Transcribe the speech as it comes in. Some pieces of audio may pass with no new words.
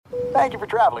Thank you for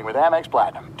traveling with Amex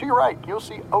Platinum. To your right, you'll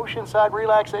see oceanside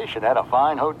relaxation at a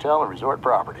fine hotel and resort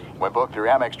property. When booked through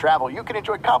Amex Travel, you can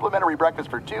enjoy complimentary breakfast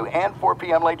for 2 and 4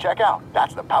 p.m. late checkout.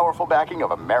 That's the powerful backing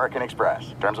of American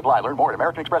Express. Terms apply. Learn more at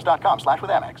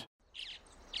americanexpress.com/withAmex.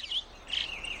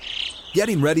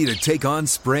 Getting ready to take on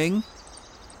spring?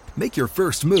 Make your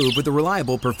first move with the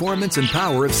reliable performance and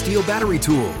power of Steel battery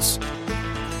tools.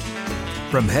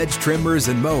 From hedge trimmers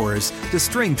and mowers to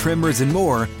string trimmers and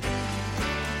more,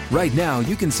 right now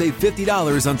you can save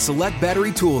 $50 on select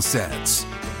battery tool sets.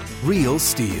 Real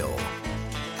Steel.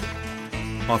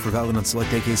 Offer valid on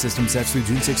select AK system sets through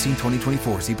June 16,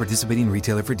 2024. See participating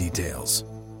retailer for details.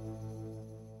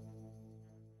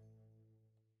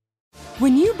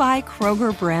 When you buy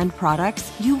Kroger brand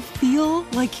products, you feel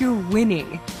like you're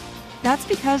winning. That's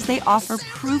because they offer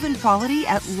proven quality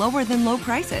at lower than low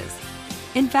prices.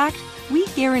 In fact, we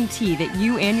guarantee that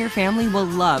you and your family will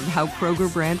love how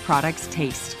Kroger brand products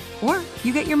taste, or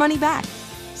you get your money back.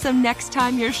 So next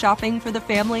time you're shopping for the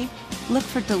family, look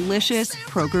for delicious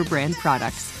Kroger brand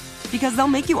products, because they'll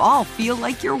make you all feel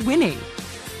like you're winning.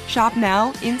 Shop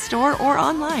now, in-store, or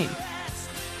online.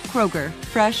 Kroger,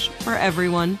 fresh for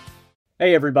everyone.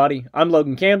 Hey everybody, I'm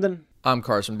Logan Camden. I'm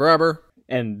Carson Brabber.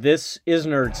 And this is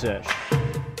Nerd Sesh.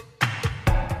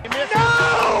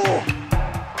 No!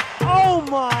 Oh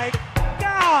my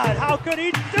God, how could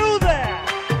he do that?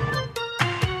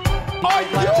 Are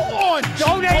you on?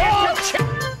 Don't answer.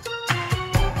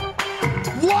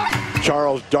 What?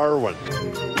 Charles Darwin.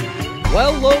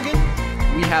 Well, Logan,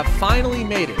 we have finally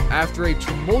made it. After a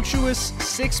tumultuous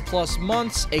 6+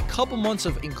 months, a couple months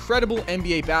of incredible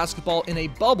NBA basketball in a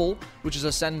bubble, which is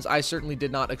a sentence I certainly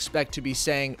did not expect to be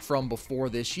saying from before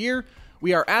this year.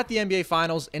 We are at the NBA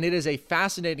Finals, and it is a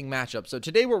fascinating matchup. So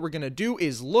today what we're going to do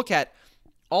is look at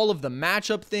all of the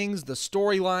matchup things, the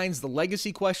storylines, the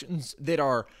legacy questions that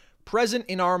are present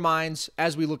in our minds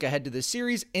as we look ahead to this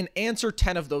series and answer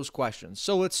 10 of those questions.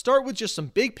 So let's start with just some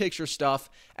big picture stuff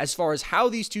as far as how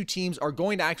these two teams are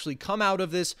going to actually come out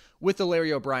of this with the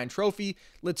Larry O'Brien Trophy.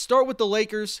 Let's start with the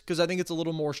Lakers because I think it's a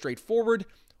little more straightforward.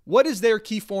 What is their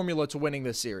key formula to winning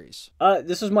this series?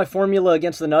 This is my formula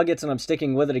against the Nuggets, and I'm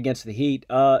sticking with it against the Heat.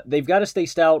 They've got to stay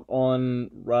stout on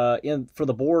for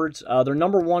the boards. They're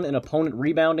number one in opponent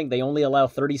rebounding. They only allow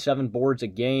 37 boards a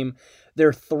game.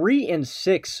 They're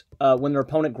 3-6 when their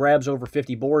opponent grabs over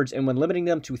 50 boards, and when limiting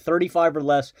them to 35 or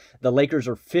less, the Lakers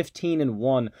are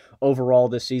 15-1 overall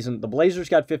this season. The Blazers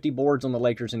got 50 boards on the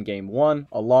Lakers in Game 1,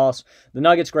 a loss. The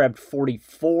Nuggets grabbed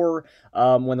 44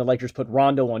 when the Lakers put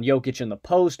Rondo on Jokic in the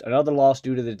post, another loss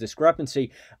due to the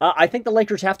discrepancy. I think the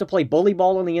Lakers have to play bully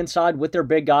ball on the inside with their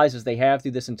big guys as they have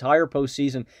through this entire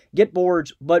postseason, get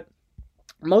boards, but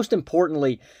most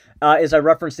importantly, as I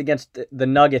referenced against the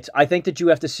Nuggets, I think that you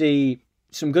have to see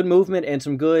some good movement and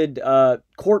some good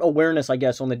court awareness, I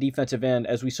guess, on the defensive end,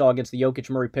 as we saw against the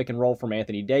Jokic-Murray pick and roll from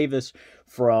Anthony Davis,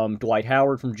 from Dwight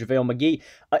Howard, from JaVale McGee.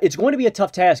 It's going to be a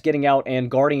tough task getting out and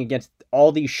guarding against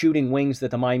all these shooting wings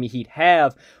that the Miami Heat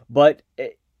have, but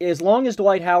as long as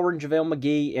Dwight Howard and JaVale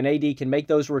McGee and AD can make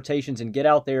those rotations and get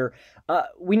out there,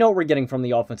 we know what we're getting from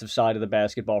the offensive side of the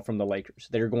basketball from the Lakers.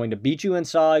 They're going to beat you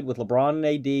inside with LeBron and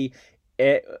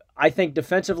AD. I think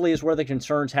defensively is where the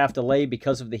concerns have to lay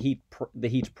because of the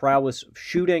Heat's prowess of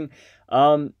shooting.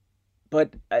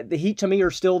 But the Heat, to me,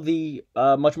 are still the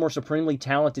much more supremely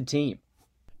talented team.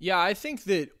 Yeah, I think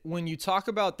that when you talk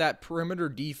about that perimeter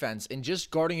defense and just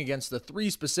guarding against the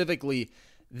three specifically,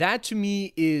 that to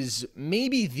me is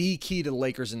maybe the key to the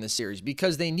Lakers in this series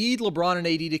because they need LeBron and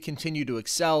AD to continue to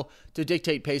excel, to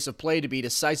dictate pace of play, to be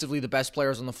decisively the best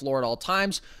players on the floor at all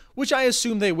times, which I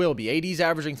assume they will be. AD's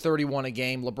averaging 31 a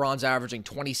game, LeBron's averaging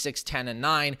 26, 10, and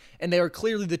 9, and they are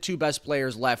clearly the two best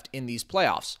players left in these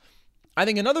playoffs. I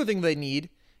think another thing they need,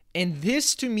 and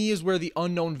this to me is where the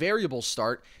unknown variables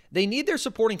start, they need their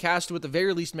supporting cast to at the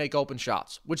very least make open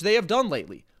shots, which they have done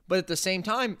lately. But at the same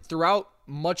time, throughout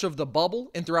much of the bubble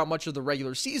and throughout much of the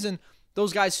regular season,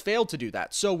 those guys failed to do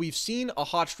that. So we've seen a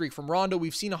hot streak from Rondo.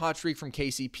 We've seen a hot streak from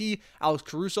KCP, Alex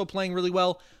Caruso playing really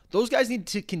well. Those guys need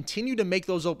to continue to make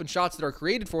those open shots that are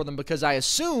created for them because I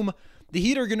assume the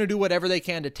Heat are going to do whatever they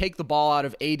can to take the ball out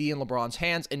of AD and LeBron's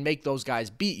hands and make those guys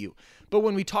beat you. But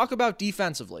when we talk about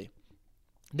defensively,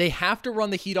 they have to run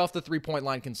the Heat off the three-point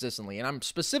line consistently. And I'm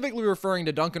specifically referring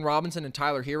to Duncan Robinson and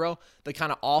Tyler Hero, the kind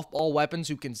of off-ball weapons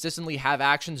who consistently have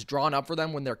actions drawn up for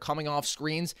them when they're coming off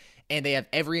screens and they have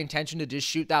every intention to just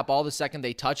shoot that ball the second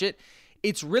they touch it.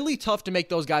 It's really tough to make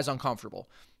those guys uncomfortable.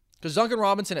 Because Duncan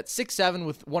Robinson at 6'7"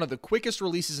 with one of the quickest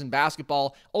releases in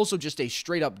basketball, also just a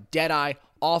straight-up dead-eye,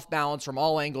 off balance from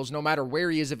all angles, no matter where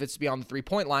he is, if it's beyond the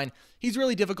three-point line, he's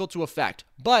really difficult to affect.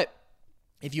 But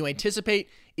if you anticipate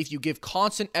if you give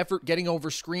constant effort getting over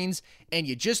screens and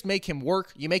you just make him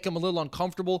work, you make him a little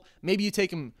uncomfortable, maybe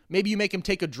you make him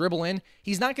take a dribble in,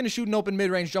 he's not going to shoot an open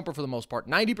mid-range jumper for the most part.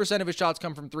 90% of his shots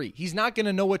come from three. He's not going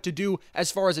to know what to do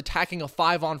as far as attacking a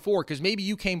 5-on-4 because maybe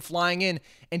you came flying in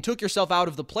and took yourself out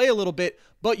of the play a little bit,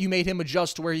 but you made him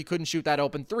adjust to where he couldn't shoot that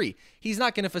open three. He's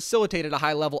not going to facilitate at a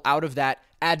high level out of that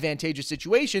advantageous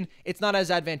situation. It's not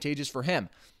as advantageous for him.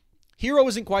 Herro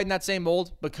isn't quite in that same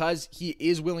mold because he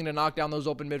is willing to knock down those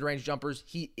open mid-range jumpers.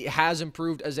 He has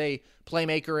improved as a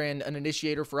playmaker and an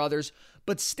initiator for others,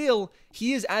 but still,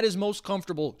 he is at his most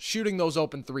comfortable shooting those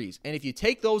open threes. And if you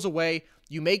take those away,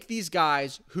 you make these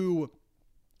guys who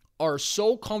are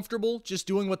so comfortable just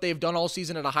doing what they've done all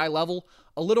season at a high level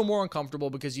a little more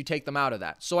uncomfortable because you take them out of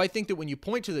that. So I think that when you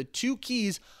point to the two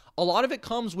keys, a lot of it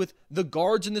comes with the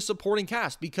guards in the supporting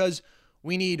cast because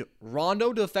we need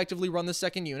Rondo to effectively run the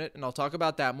second unit, and I'll talk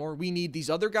about that more. We need these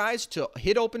other guys to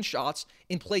hit open shots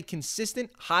and play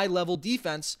consistent high-level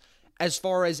defense as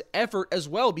far as effort as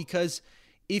well, because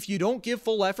if you don't give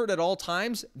full effort at all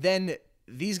times, then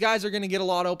these guys are going to get a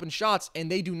lot of open shots,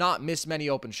 and they do not miss many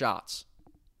open shots.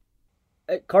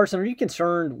 Carson, are you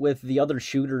concerned with the other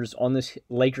shooters on this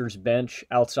Lakers bench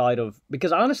outside of,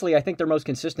 because honestly, I think their most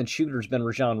consistent shooter's been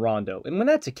Rajon Rondo. And when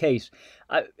that's the case,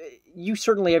 you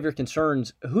certainly have your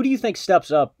concerns. Who do you think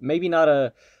steps up? Maybe not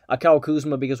a Kyle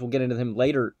Kuzma because we'll get into him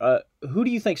later. Who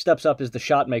do you think steps up as the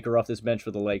shot maker off this bench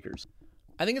for the Lakers?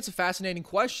 I think it's a fascinating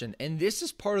question. And this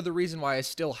is part of the reason why I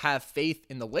still have faith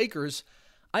in the Lakers.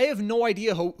 I have no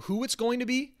idea who it's going to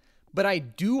be. But I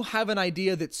do have an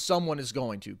idea that someone is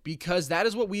going to, because that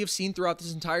is what we have seen throughout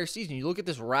this entire season. You look at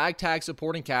this ragtag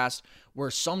supporting cast where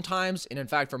sometimes, and in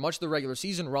fact for much of the regular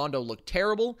season, Rondo looked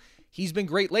terrible. He's been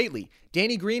great lately.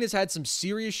 Danny Green has had some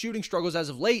serious shooting struggles as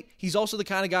of late. He's also the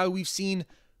kind of guy we've seen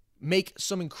make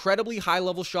some incredibly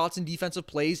high-level shots and defensive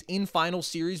plays in final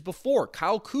series before.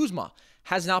 Kyle Kuzma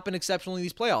has not been exceptional in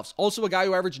these playoffs. Also a guy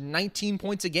who averaged 19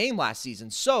 points a game last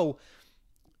season. So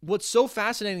what's so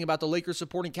fascinating about the Lakers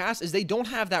supporting cast is they don't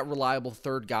have that reliable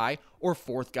third guy or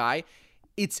fourth guy.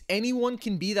 It's anyone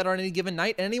can be that on any given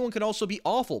night, and anyone can also be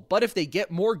awful. But if they get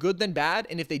more good than bad,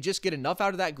 and if they just get enough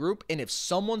out of that group, and if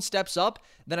someone steps up,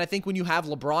 then I think when you have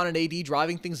LeBron and AD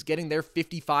driving things, getting their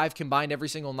 55 combined every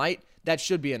single night, that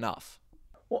should be enough.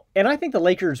 Well, and I think the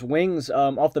Lakers' wings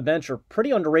off the bench are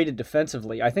pretty underrated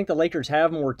defensively. I think the Lakers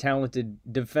have more talented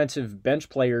defensive bench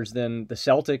players than the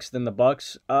Celtics, than the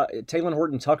Bucks. Talen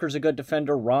Horton-Tucker's a good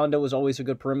defender. Rondo is always a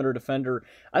good perimeter defender.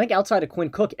 I think outside of Quinn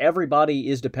Cook, everybody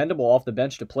is dependable off the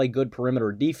bench to play good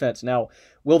perimeter defense. Now,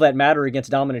 will that matter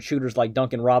against dominant shooters like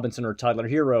Duncan Robinson or Tyler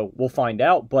Herro? We'll find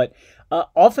out. But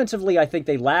offensively, I think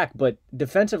they lack. But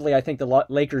defensively, I think the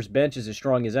Lakers' bench is as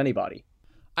strong as anybody.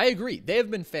 I agree. They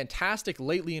have been fantastic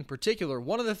lately in particular.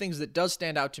 One of the things that does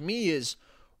stand out to me is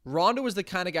Rondo is the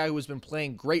kind of guy who has been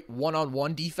playing great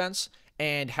one-on-one defense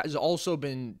and has also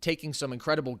been taking some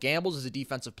incredible gambles as a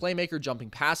defensive playmaker, jumping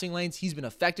passing lanes. He's been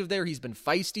effective there. He's been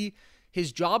feisty.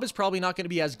 His job is probably not going to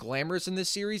be as glamorous in this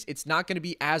series. It's not going to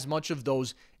be as much of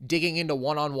those digging into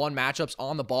one-on-one matchups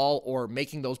on the ball or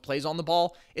making those plays on the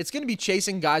ball. It's going to be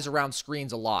chasing guys around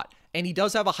screens a lot. And he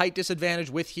does have a height disadvantage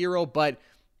with Herro, but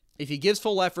if he gives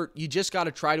full effort, you just got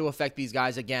to try to affect these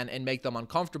guys again and make them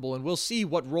uncomfortable, and we'll see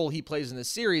what role he plays in this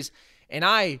series, and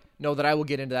I know that I will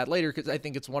get into that later because I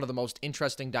think it's one of the most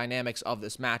interesting dynamics of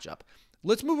this matchup.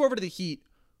 Let's move over to the Heat,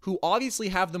 who obviously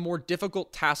have the more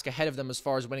difficult task ahead of them as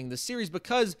far as winning this series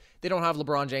because they don't have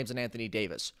LeBron James and Anthony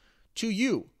Davis. To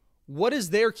you, what is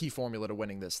their key formula to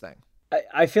winning this thing?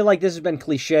 I feel like this has been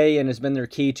cliche and has been their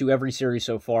key to every series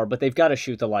so far, but they've got to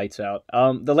shoot the lights out.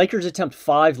 The Lakers attempt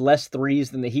 5 less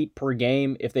threes than the Heat per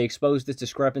game. If they expose this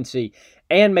discrepancy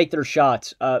and make their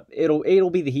shots, it'll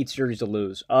be the Heat series to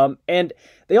lose. And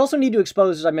they also need to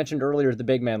expose, as I mentioned earlier, the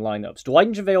big man lineups. Dwight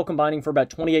and JaVale combining for about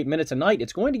 28 minutes a night.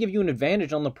 It's going to give you an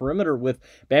advantage on the perimeter with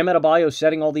Bam Adebayo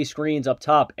setting all these screens up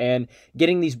top and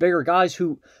getting these bigger guys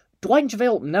who Dwight and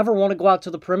JaVale never want to go out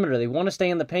to the perimeter. They want to stay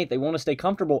in the paint. They want to stay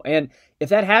comfortable. And if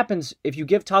that happens, if you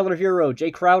give Tyler Herro, Jay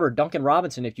Crowder, Duncan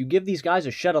Robinson, if you give these guys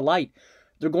a shed of light,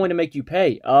 they're going to make you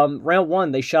pay. Round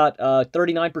one, they shot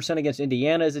 39% against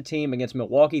Indiana as a team. Against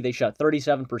Milwaukee, they shot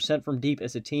 37% from deep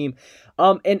as a team.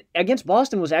 And against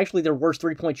Boston was actually their worst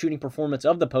three-point shooting performance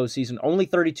of the postseason, only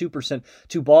 32%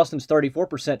 to Boston's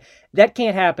 34%. That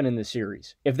can't happen in this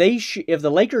series. If the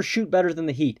Lakers shoot better than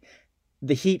the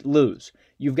Heat lose.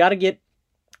 You've got to get,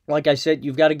 like I said,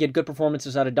 you've got to get good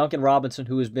performances out of Duncan Robinson,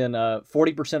 who has been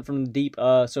 40% from deep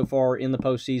so far in the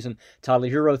postseason. Tyler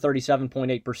Herro,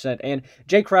 37.8%. And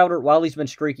Jay Crowder, while he's been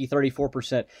streaky,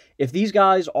 34%. If these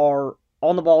guys are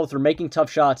on the ball, if they're making tough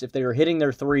shots, if they are hitting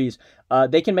their threes,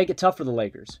 they can make it tough for the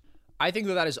Lakers. I think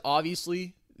that is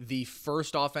obviously the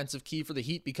first offensive key for the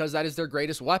Heat because that is their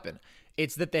greatest weapon.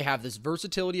 It's that they have this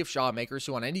versatility of shot makers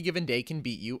who on any given day can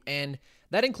beat you, and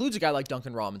that includes a guy like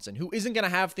Duncan Robinson, who isn't going to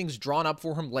have things drawn up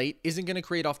for him late, isn't going to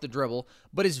create off the dribble,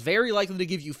 but is very likely to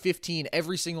give you 15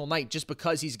 every single night just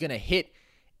because he's going to hit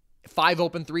 5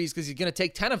 open threes because he's going to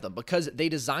take 10 of them because they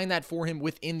designed that for him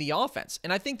within the offense.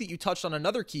 And I think that you touched on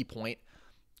another key point.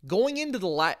 Going into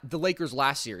the Lakers'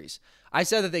 last series, I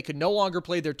said that they could no longer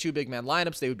play their 2 big man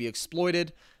lineups. They would be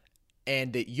exploited,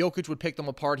 and that Jokic would pick them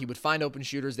apart. He would find open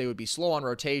shooters. They would be slow on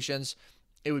rotations.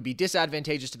 It would be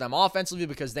disadvantageous to them offensively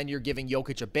because then you're giving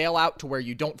Jokic a bailout to where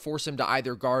you don't force him to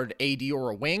either guard AD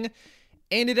or a wing.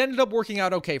 And it ended up working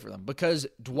out okay for them because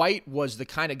Dwight was the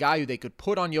kind of guy who they could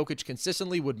put on Jokic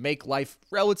consistently, would make life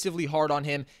relatively hard on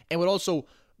him, and would also,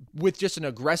 with just an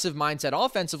aggressive mindset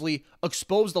offensively,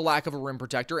 expose the lack of a rim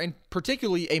protector, and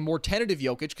particularly a more tentative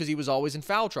Jokic because he was always in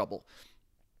foul trouble.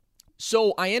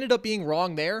 So I ended up being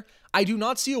wrong there. I do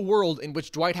not see a world in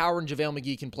which Dwight Howard and JaVale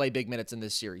McGee can play big minutes in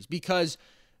this series because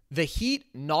the Heat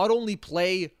not only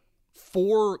play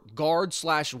 4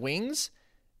 guard/wings,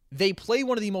 they play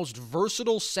one of the most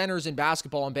versatile centers in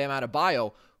basketball in Bam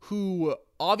Adebayo, who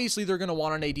obviously they're going to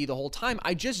want on AD the whole time.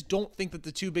 I just don't think that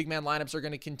the 2 big man lineups are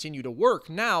going to continue to work.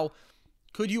 Now,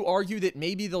 could you argue that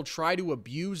maybe they'll try to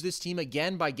abuse this team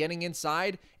again by getting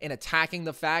inside and attacking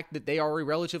the fact that they are a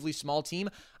relatively small team?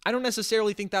 I don't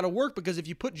necessarily think that'll work because if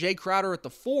you put Jay Crowder at the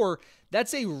 4,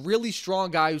 that's a really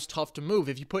strong guy who's tough to move.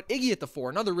 If you put Iggy at the 4,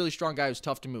 another really strong guy who's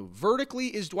tough to move. Vertically,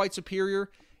 is Dwight superior?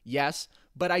 Yes,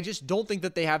 but I just don't think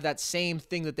that they have that same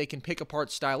thing that they can pick apart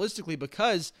stylistically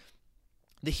because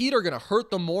the Heat are going to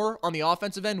hurt them more on the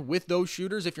offensive end with those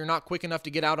shooters. If you're not quick enough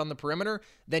to get out on the perimeter,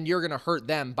 then you're going to hurt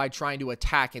them by trying to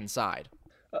attack inside.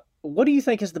 What do you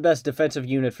think is the best defensive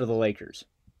unit for the Lakers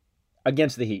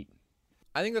against the Heat?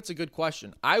 I think that's a good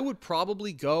question. I would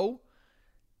probably go...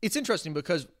 It's interesting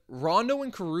because Rondo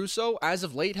and Caruso, as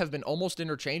of late, have been almost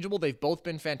interchangeable. They've both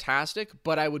been fantastic,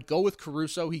 but I would go with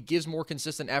Caruso. He gives more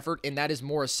consistent effort, and that is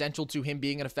more essential to him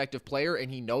being an effective player,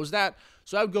 and he knows that.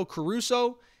 So I would go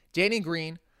Caruso, Danny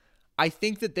Green. I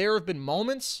think that there have been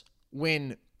moments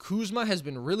when Kuzma has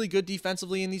been really good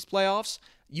defensively in these playoffs.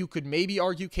 You could maybe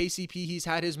argue KCP, he's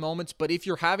had his moments, but if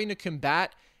you're having to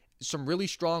combat some really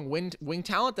strong wing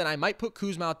talent, then I might put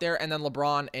Kuzma out there and then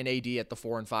LeBron and AD at the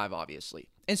 4 and 5, obviously.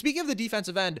 And speaking of the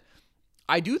defensive end,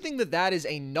 I do think that that is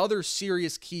another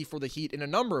serious key for the Heat in a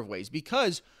number of ways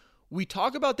because we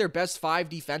talk about their best 5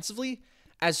 defensively.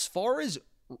 As far as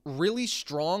really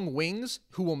strong wings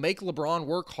who will make LeBron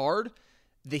work hard,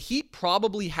 the Heat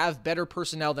probably have better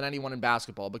personnel than anyone in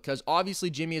basketball because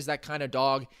obviously Jimmy is that kind of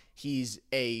dog. He's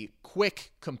a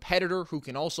quick competitor who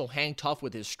can also hang tough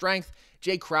with his strength.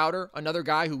 Jay Crowder, another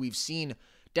guy who we've seen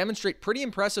demonstrate pretty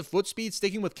impressive foot speed,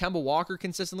 sticking with Kemba Walker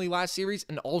consistently last series,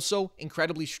 and also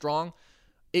incredibly strong.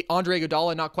 Andre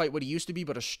Iguodala, not quite what he used to be,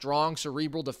 but a strong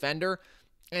cerebral defender.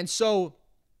 And so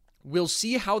we'll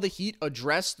see how the Heat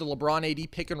address the LeBron AD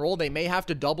pick and roll. They may have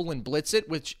to double and blitz it,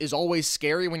 which is always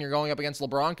scary when you're going up against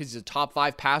LeBron because he's a top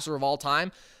 5 passer of all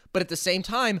time. But at the same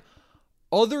time,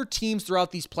 other teams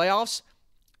throughout these playoffs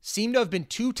seem to have been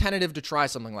too tentative to try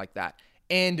something like that.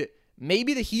 And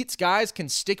maybe the Heat's guys can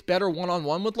stick better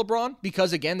one-on-one with LeBron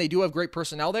because, again, they do have great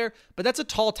personnel there, but that's a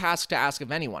tall task to ask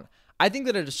of anyone. I think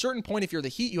that at a certain point, if you're the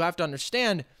Heat, you have to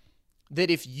understand that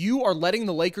if you are letting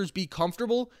the Lakers be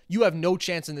comfortable, you have no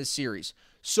chance in this series.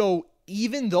 So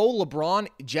even though LeBron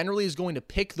generally is going to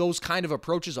pick those kind of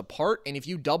approaches apart, and if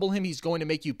you double him, he's going to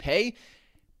make you pay,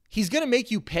 he's going to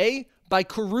make you pay by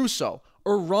Caruso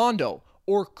or Rondo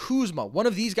or Kuzma, one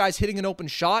of these guys hitting an open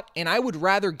shot, and I would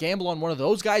rather gamble on one of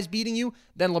those guys beating you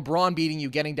than LeBron beating you,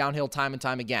 getting downhill time and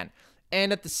time again.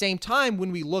 And at the same time,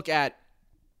 when we look at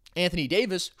Anthony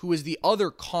Davis, who is the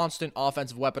other constant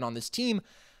offensive weapon on this team,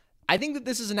 I think that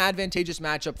this is an advantageous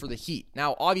matchup for the Heat.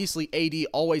 Now, obviously, AD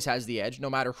always has the edge, no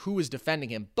matter who is defending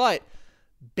him, but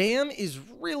Bam is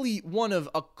really one of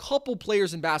a couple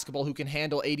players in basketball who can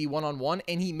handle AD one-on-one,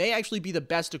 and he may actually be the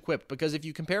best equipped, because if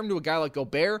you compare him to a guy like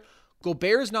Gobert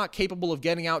is not capable of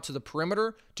getting out to the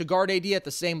perimeter to guard AD at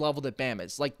the same level that Bam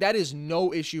is. Like, that is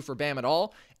no issue for Bam at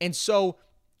all, and so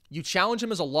you challenge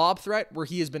him as a lob threat where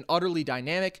he has been utterly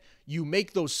dynamic. You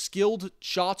make those skilled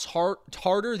shots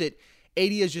harder that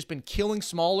AD has just been killing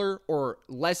smaller or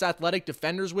less athletic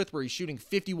defenders with, where he's shooting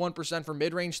 51% from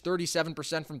mid-range,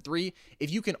 37% from 3.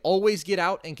 If you can always get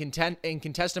out and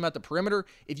contest him at the perimeter,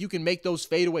 if you can make those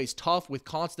fadeaways tough with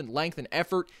constant length and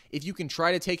effort, if you can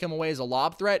try to take him away as a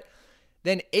lob threat,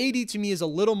 then AD to me is a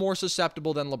little more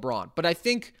susceptible than LeBron. But I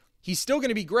think he's still going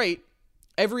to be great.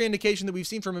 every indication that we've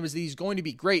seen from him is that he's going to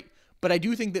be great, but I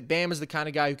do think that Bam is the kind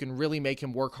of guy who can really make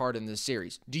him work hard in this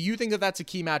series. Do you think that that's a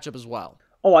key matchup as well?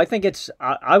 Oh, I think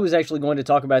I was actually going to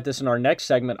talk about this in our next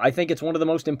segment. I think it's one of the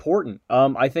most important.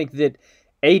 I think that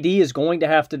AD is going to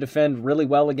have to defend really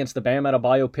well against the Bam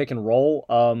Adebayo pick and roll.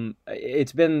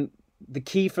 It's been the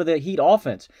key for the Heat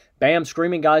offense. Bam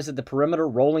screaming guys at the perimeter,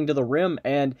 rolling to the rim,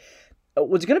 and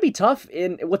what's going to be tough,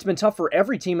 what's been tough for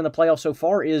every team in the playoffs so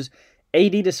far, is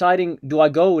AD deciding, do I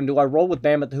go and do I roll with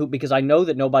Bam at the hoop because I know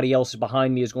that nobody else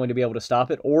behind me is going to be able to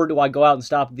stop it, or do I go out and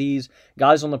stop these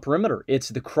guys on the perimeter? It's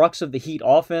the crux of the Heat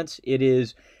offense. It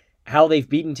is how they've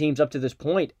beaten teams up to this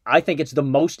point. I think it's the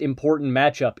most important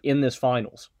matchup in this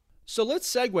finals. So let's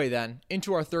segue then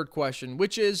into our third question,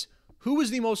 which is, who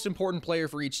is the most important player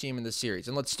for each team in this series?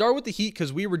 And let's start with the Heat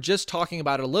because we were just talking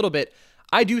about it a little bit.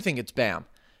 I do think it's Bam.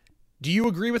 Do you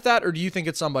agree with that, or do you think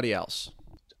it's somebody else?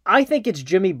 I think it's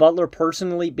Jimmy Butler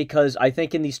personally, because I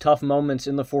think in these tough moments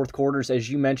in the fourth quarters, as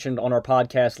you mentioned on our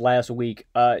podcast last week,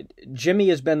 Jimmy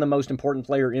has been the most important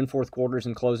player in fourth quarters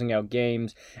and closing out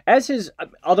games. As his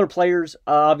other players,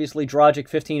 obviously Dragic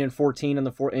 15 and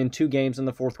 14 in 2 games in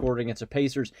the fourth quarter against the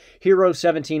Pacers. Hero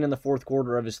 17 in the fourth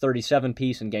quarter of his 37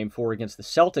 piece in Game 4 against the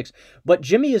Celtics. But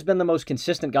Jimmy has been the most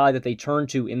consistent guy that they turn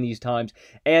to in these times,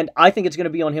 and I think it's going to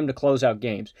be on him to close out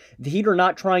games. The Heat are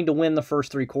not trying to win the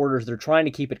first 3 quarters. They're trying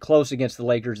to keep it close against the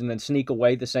Lakers and then sneak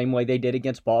away the same way they did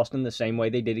against Boston, the same way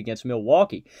they did against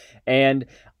Milwaukee. And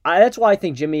that's why I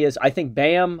think Jimmy is. I think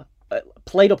Bam,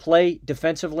 play-to-play,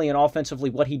 defensively and offensively,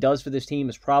 what he does for this team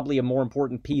is probably a more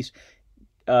important piece,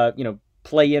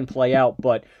 play in, play out.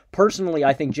 But personally,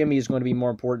 I think Jimmy is going to be more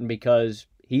important because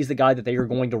he's the guy that they are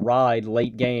going to ride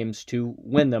late games to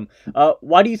win them.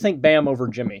 Why do you think Bam over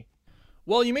Jimmy?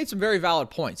 Well, you made some very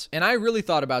valid points, and I really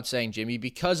thought about saying Jimmy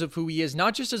because of who he is,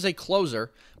 not just as a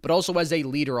closer, but also as a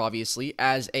leader, obviously,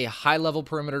 as a high-level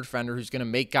perimeter defender who's going to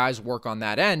make guys work on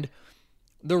that end.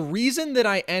 The reason that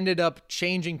I ended up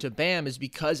changing to Bam is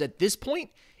because at this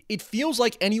point, it feels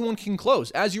like anyone can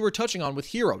close, as you were touching on with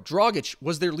Hero. Dragic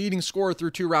was their leading scorer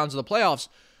through 2 rounds of the playoffs,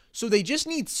 so they just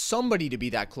need somebody to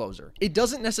be that closer. It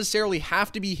doesn't necessarily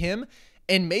have to be him.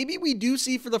 And maybe we do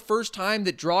see for the first time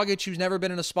that Dragic, who's never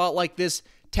been in a spot like this,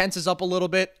 tenses up a little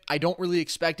bit. I don't really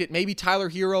expect it. Maybe Tyler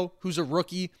Hero, who's a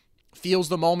rookie, feels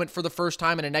the moment for the first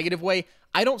time in a negative way.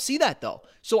 I don't see that, though.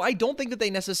 So I don't think that they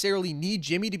necessarily need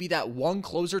Jimmy to be that one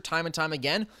closer time and time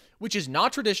again, which is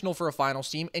not traditional for a finals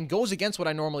team and goes against what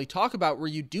I normally talk about, where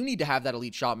you do need to have that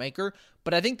elite shot maker.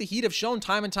 But I think the Heat have shown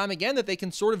time and time again that they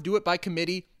can sort of do it by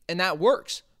committee, and that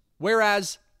works.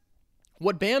 Whereas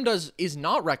what Bam does is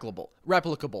not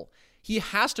replicable. He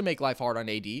has to make life hard on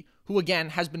AD, who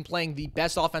again has been playing the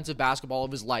best offensive basketball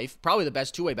of his life, probably the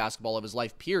best two-way basketball of his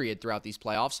life, period, throughout these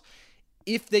playoffs.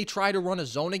 If they try to run a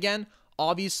zone again,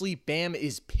 obviously Bam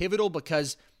is pivotal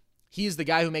because he is the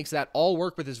guy who makes that all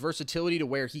work with his versatility to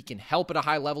where he can help at a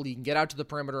high level. He can get out to the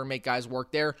perimeter and make guys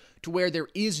work there to where there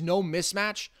is no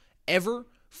mismatch ever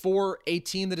for a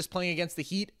team that is playing against the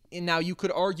Heat. And now you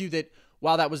could argue that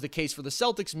while that was the case for the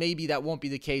Celtics, maybe that won't be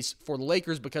the case for the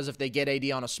Lakers because if they get AD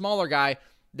on a smaller guy,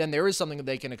 then there is something that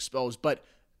they can expose. But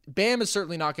Bam is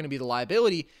certainly not going to be the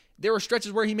liability. There are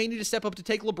stretches where he may need to step up to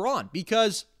take LeBron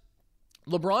because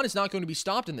LeBron is not going to be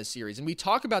stopped in this series. And we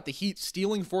talk about the Heat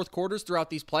stealing fourth quarters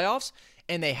throughout these playoffs,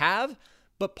 and they have,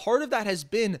 but part of that has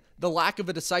been the lack of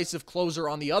a decisive closer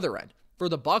on the other end. For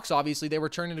the Bucks, obviously, they were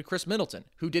turning to Chris Middleton,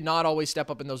 who did not always step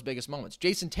up in those biggest moments.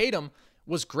 Jason Tatum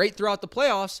was great throughout the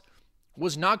playoffs,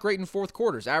 was not great in fourth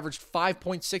quarters, averaged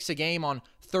 5.6 a game on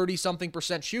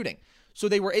 30-something% shooting. So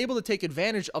they were able to take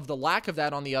advantage of the lack of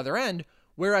that on the other end,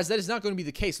 whereas that is not going to be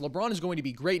the case. LeBron is going to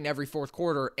be great in every fourth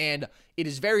quarter, and it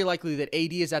is very likely that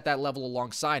AD is at that level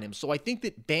alongside him. So I think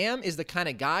that Bam is the kind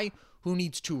of guy who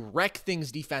needs to wreck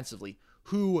things defensively,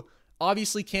 who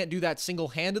obviously can't do that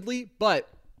single-handedly, but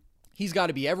he's got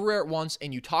to be everywhere at once,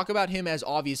 and you talk about him as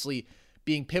obviously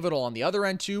being pivotal on the other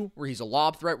end too, where he's a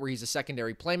lob threat, where he's a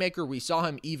secondary playmaker. We saw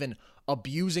him even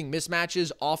abusing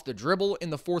mismatches off the dribble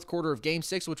in the fourth quarter of Game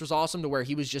 6, which was awesome, to where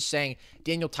he was just saying,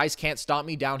 Daniel Tice can't stop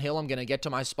me downhill. I'm going to get to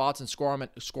my spots and score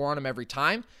on him every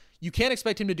time. You can't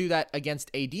expect him to do that against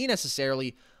AD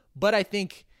necessarily, but I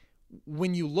think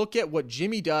when you look at what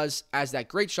Jimmy does as that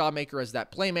great shot maker, as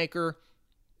that playmaker,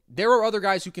 there are other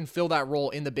guys who can fill that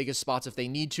role in the biggest spots if they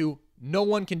need to. No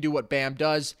one can do what Bam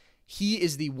does. He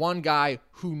is the one guy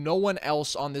who no one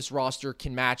else on this roster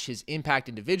can match his impact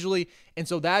individually, and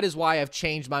so that is why I've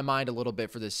changed my mind a little bit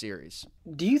for this series.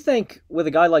 Do you think with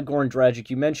a guy like Goran Dragic,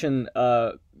 you mentioned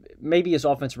maybe his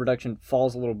offensive production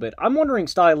falls a little bit. I'm wondering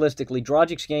stylistically,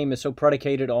 Dragic's game is so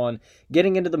predicated on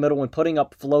getting into the middle and putting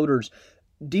up floaters.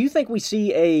 Do you think we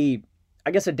see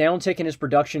I guess, a downtick in his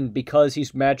production because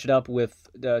he's matched up with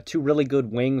two really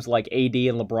good wings like AD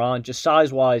and LeBron. Just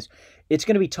size-wise, it's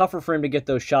going to be tougher for him to get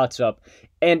those shots up.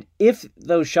 And if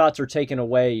those shots are taken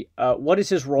away, what is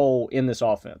his role in this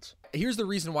offense? Here's the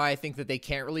reason why I think that they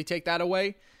can't really take that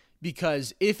away.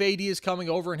 Because if AD is coming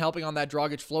over and helping on that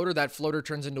Dragic floater, that floater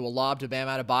turns into a lob to Bam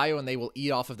Adebayo, and they will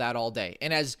eat off of that all day.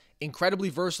 And as incredibly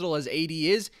versatile as AD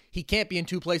is, he can't be in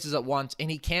two places at once, and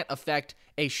he can't affect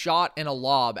a shot and a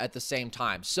lob at the same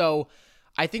time. So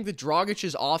I think that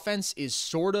Dragic's offense is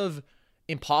sort of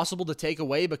impossible to take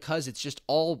away because it's just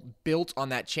all built on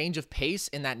that change of pace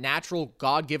and that natural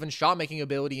God-given shot-making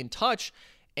ability and touch,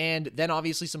 and then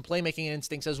obviously some playmaking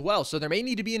instincts as well. So there may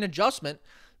need to be an adjustment,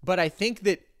 but I think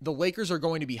that the Lakers are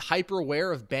going to be hyper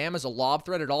aware of Bam as a lob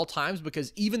threat at all times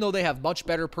because even though they have much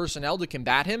better personnel to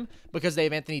combat him because they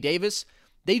have Anthony Davis,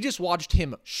 they just watched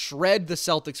him shred the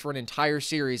Celtics for an entire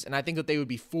series, and I think that they would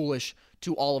be foolish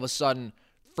to all of a sudden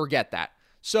forget that.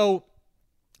 So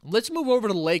let's move over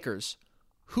to the Lakers.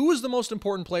 Who is the most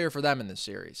important player for them in this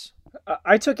series?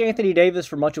 I took Anthony Davis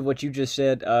for much of what you just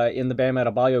said in the Bam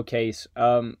Adebayo case.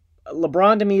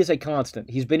 LeBron to me is a constant.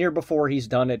 He's been here before. He's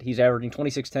done it. He's averaging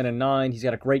 26, 10, and 9. He's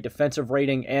got a great defensive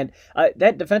rating, and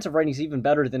that defensive rating is even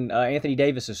better than Anthony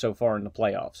Davis's so far in the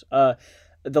playoffs.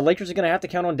 The Lakers are going to have to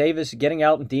count on Davis getting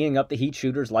out and D'ing up the Heat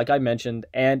shooters, like I mentioned,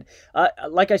 and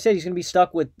like I said, he's going to be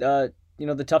stuck with the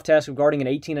tough task of guarding an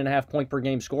 18.5 point per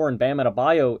game score in Bam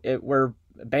Adebayo, where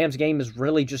Bam's game is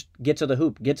really just get to the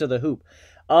hoop.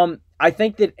 I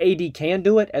think that AD can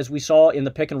do it, as we saw in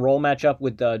the pick and roll matchup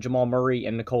with Jamal Murray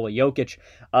and Nikola Jokic.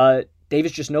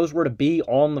 Davis just knows where to be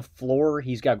on the floor.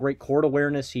 He's got great court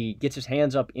awareness. He gets his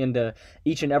hands up into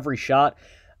each and every shot.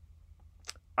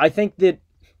 I think that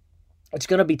it's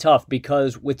going to be tough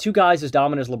because with two guys as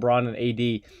dominant as LeBron and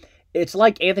AD, it's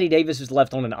like Anthony Davis is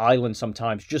left on an island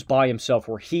sometimes just by himself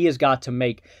where he has got to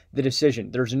make the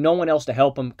decision. There's no one else to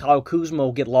help him. Kyle Kuzma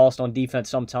will get lost on defense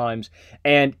sometimes,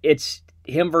 and it's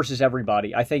him versus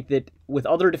everybody. I think that with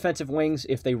other defensive wings,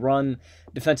 if they run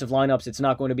defensive lineups, it's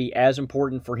not going to be as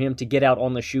important for him to get out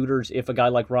on the shooters if a guy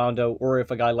like Rondo or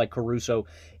if a guy like Caruso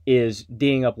is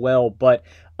D'ing up well. But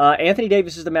Anthony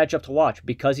Davis is the matchup to watch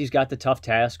because he's got the tough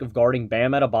task of guarding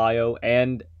Bam Adebayo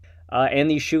and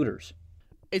these shooters.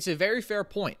 It's a very fair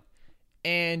point.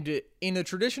 And in a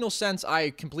traditional sense,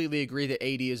 I completely agree that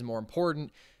AD is more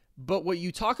important. But what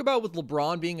you talk about with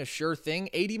LeBron being a sure thing,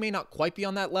 AD may not quite be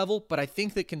on that level, but I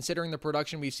think that considering the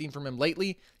production we've seen from him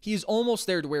lately, he is almost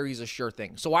there to where he's a sure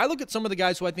thing. So I look at some of the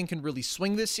guys who I think can really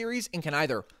swing this series and can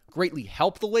either greatly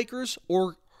help the Lakers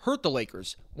or hurt the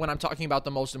Lakers when I'm talking about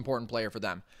the most important player for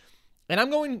them. And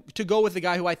I'm going to go with the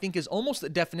guy who I think is almost the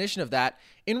definition of that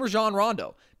in Rajon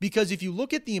Rondo. Because if you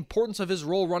look at the importance of his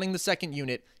role running the second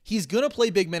unit, he's going to play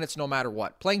big minutes no matter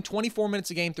what. Playing 24 minutes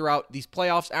a game throughout these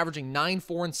playoffs, averaging 9,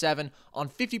 4, and 7 on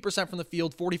 50% from the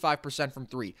field, 45% from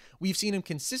 3. We've seen him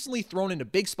consistently thrown into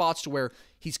big spots to where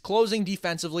he's closing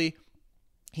defensively,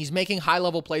 he's making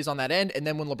high-level plays on that end, and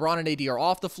then when LeBron and AD are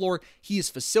off the floor, he is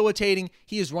facilitating,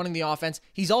 he is running the offense.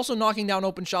 He's also knocking down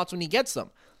open shots when he gets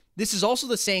them. This is also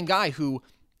the same guy who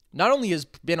not only has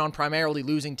been on primarily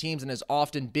losing teams and has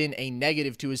often been a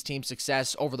negative to his team's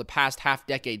success over the past half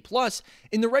decade plus,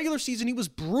 in the regular season he was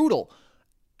brutal.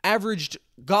 Averaged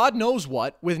God knows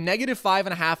what with negative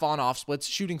 5.5 on-off splits,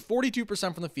 shooting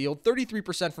 42% from the field,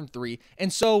 33% from 3,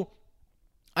 and so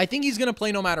I think he's going to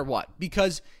play no matter what,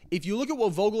 because if you look at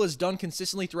what Vogel has done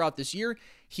consistently throughout this year,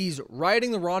 he's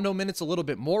riding the Rondo minutes a little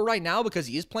bit more right now because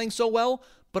he is playing so well,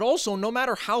 but also no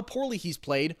matter how poorly he's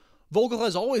played, Vogel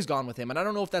has always gone with him, and I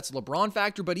don't know if that's a LeBron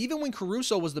factor, but even when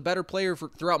Caruso was the better player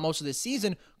throughout most of this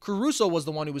season, Caruso was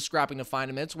the one who was scrapping to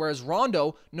find minutes, whereas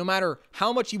Rondo, no matter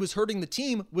how much he was hurting the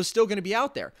team, was still going to be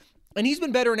out there. And he's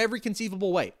been better in every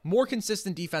conceivable way. More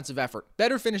consistent defensive effort,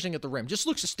 better finishing at the rim, just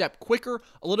looks a step quicker,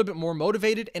 a little bit more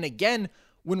motivated. And again,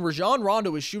 when Rajon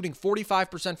Rondo is shooting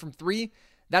 45% from 3,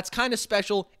 that's kind of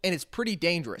special and it's pretty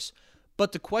dangerous.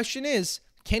 But the question is,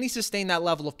 can he sustain that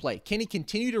level of play? Can he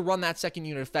continue to run that second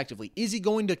unit effectively? Is he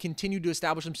going to continue to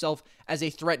establish himself as a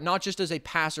threat, not just as a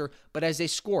passer, but as a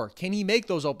scorer? Can he make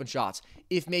those open shots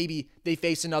if maybe they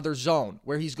face another zone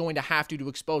where he's going to have to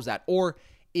expose that? Or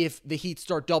if the Heat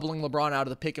start doubling LeBron out of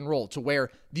the pick and roll to where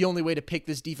the only way to pick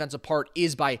this defense apart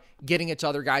is by getting it to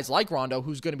other guys like Rondo,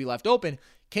 who's going to be left open,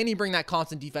 can he bring that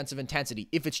constant defensive intensity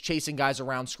if it's chasing guys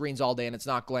around screens all day and it's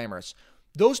not glamorous?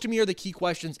 Those to me are the key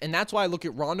questions, and that's why I look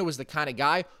at Rondo as the kind of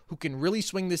guy who can really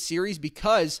swing this series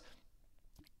because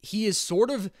he is sort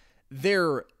of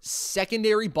their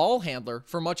secondary ball handler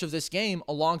for much of this game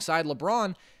alongside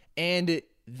LeBron, and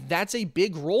that's a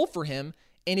big role for him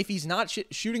And if he's not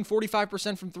shooting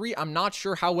 45% from three, I'm not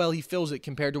sure how well he fills it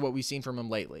compared to what we've seen from him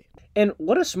lately. And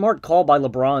what a smart call by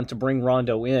LeBron to bring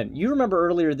Rondo in. You remember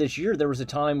earlier this year, there was a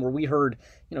time where we heard,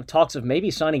 talks of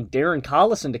maybe signing Darren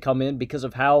Collison to come in because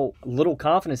of how little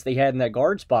confidence they had in that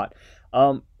guard spot.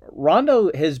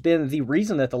 Rondo has been the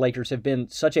reason that the Lakers have been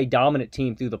such a dominant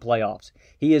team through the playoffs.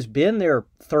 He has been their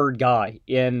third guy.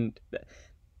 And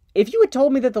if you had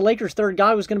told me that the Lakers' third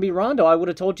guy was going to be Rondo, I would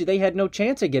have told you they had no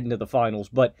chance of getting to the finals.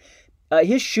 But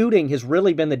his shooting has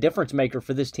really been the difference maker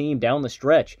for this team down the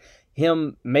stretch.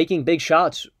 Him making big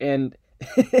shots. And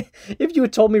if you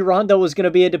had told me Rondo was going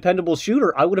to be a dependable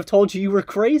shooter, I would have told you were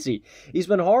crazy. He's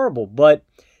been horrible. But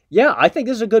yeah, I think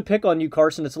this is a good pick on you,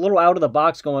 Carson. It's a little out of the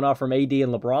box going off from AD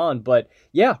and LeBron. But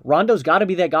yeah, Rondo's got to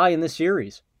be that guy in this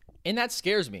series. And that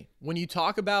scares me. When you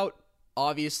talk about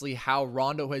obviously how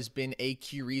Rondo has been a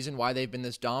key reason why they've been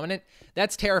this dominant,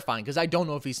 that's terrifying because I don't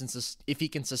know if he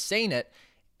can sustain it,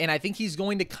 and I think he's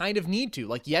going to kind of need to.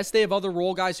 Like, yes, they have other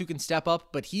role guys who can step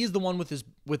up, but he is the one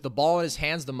with the ball in his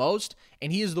hands the most,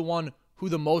 and he is the one who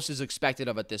the most is expected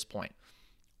of at this point.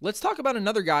 Let's talk about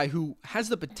another guy who has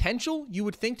the potential, you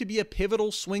would think, to be a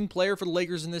pivotal swing player for the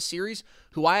Lakers in this series,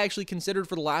 who I actually considered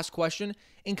for the last question,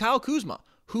 in Kyle Kuzma,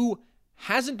 who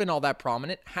hasn't been all that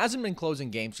prominent, hasn't been closing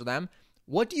games for them.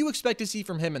 What do you expect to see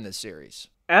from him in this series?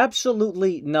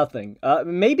 Absolutely nothing.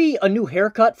 Maybe a new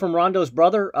haircut from Rondo's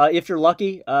brother, if you're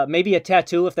lucky. Maybe a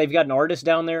tattoo if they've got an artist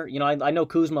down there. I know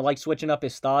Kuzma likes switching up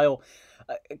his style.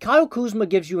 Kyle Kuzma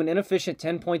gives you an inefficient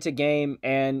 10 points a game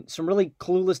and some really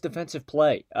clueless defensive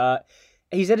play.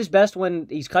 He's at his best when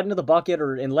he's cutting to the bucket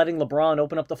and letting LeBron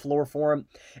open up the floor for him.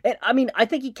 And I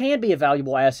think he can be a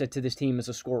valuable asset to this team as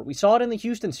a scorer. We saw it in the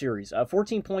Houston series.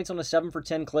 14 points on a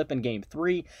 7-for-10 clip in Game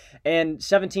 3 and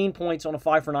 17 points on a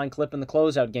 5-for-9 clip in the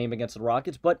closeout game against the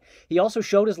Rockets. But he also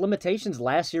showed his limitations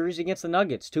last series against the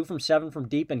Nuggets. 2 from 7 from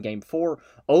deep in Game 4,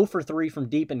 0 for 3 from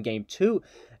deep in Game 2.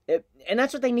 And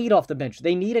that's what they need off the bench.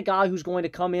 They need a guy who's going to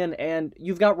come in, and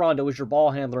you've got Rondo as your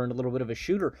ball handler and a little bit of a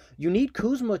shooter. You need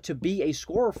Kuzma to be a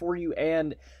scorer for you,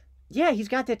 and yeah, he's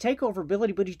got that takeover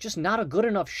ability, but he's just not a good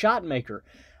enough shot maker.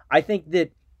 I think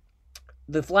that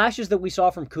the flashes that we saw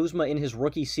from Kuzma in his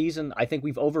rookie season, I think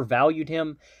we've overvalued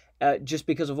him just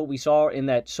because of what we saw in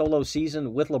that solo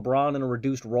season with LeBron in a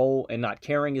reduced role and not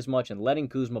caring as much and letting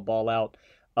Kuzma ball out.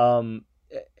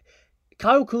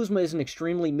 Kyle Kuzma is an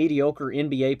extremely mediocre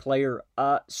NBA player.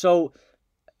 So,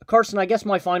 Carson, I guess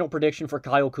my final prediction for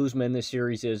Kyle Kuzma in this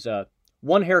series is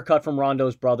one haircut from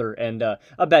Rondo's brother and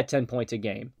about 10 points a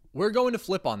game. We're going to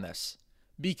flip on this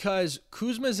because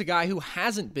Kuzma is a guy who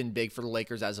hasn't been big for the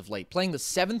Lakers as of late, playing the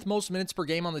 7th most minutes per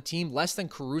game on the team, less than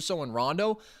Caruso and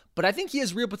Rondo. But I think he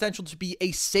has real potential to be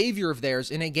a savior of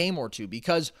theirs in a game or two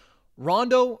because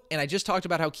Rondo, and I just talked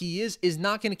about how key he is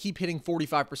not going to keep hitting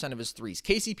 45% of his threes.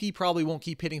 KCP probably won't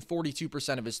keep hitting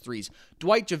 42% of his threes.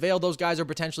 Dwight, JaVale, those guys are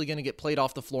potentially going to get played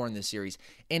off the floor in this series.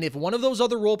 And if one of those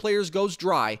other role players goes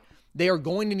dry, they are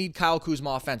going to need Kyle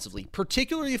Kuzma offensively,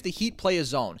 particularly if the Heat play a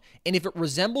zone. And if it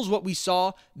resembles what we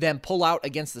saw them pull out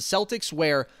against the Celtics,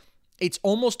 where it's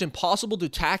almost impossible to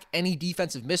attack any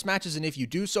defensive mismatches, and if you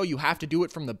do so, you have to do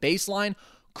it from the baseline.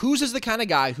 Kuz is the kind of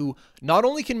guy who not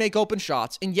only can make open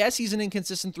shots, and yes, he's an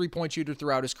inconsistent three-point shooter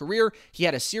throughout his career. He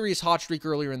had a serious hot streak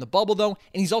earlier in the bubble, though,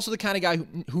 and he's also the kind of guy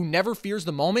who never fears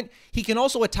the moment. He can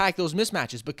also attack those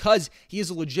mismatches because he is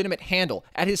a legitimate handle.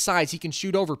 At his size, he can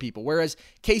shoot over people, whereas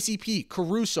KCP,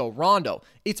 Caruso, Rondo,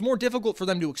 it's more difficult for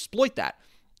them to exploit that.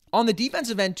 On the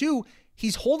defensive end, too,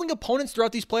 he's holding opponents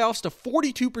throughout these playoffs to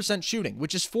 42% shooting,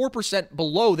 which is 4%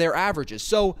 below their averages.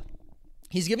 So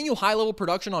he's giving you high-level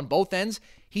production on both ends.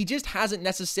 He just hasn't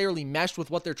necessarily meshed with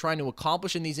what they're trying to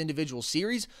accomplish in these individual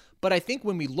series. But I think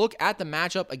when we look at the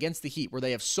matchup against the Heat, where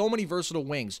they have so many versatile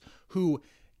wings who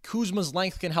Kuzma's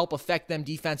length can help affect them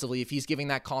defensively if he's giving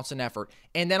that constant effort.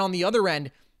 And then on the other end,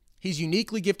 he's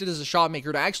uniquely gifted as a shot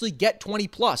maker to actually get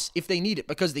 20-plus if they need it,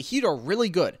 because the Heat are really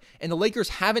good. And the Lakers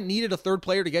haven't needed a third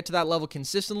player to get to that level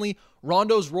consistently.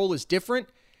 Rondo's role is different,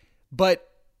 but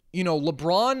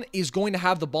LeBron is going to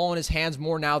have the ball in his hands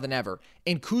more now than ever.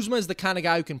 And Kuzma is the kind of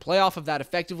guy who can play off of that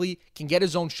effectively, can get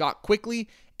his own shot quickly,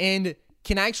 and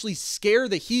can actually scare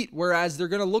the Heat, whereas they're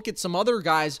going to look at some other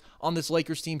guys on this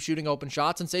Lakers team shooting open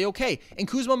shots and say, okay, and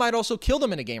Kuzma might also kill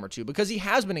them in a game or two because he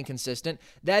has been inconsistent.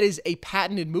 That is a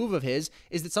patented move of his,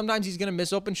 is that sometimes he's going to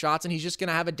miss open shots and he's just going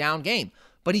to have a down game.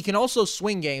 But he can also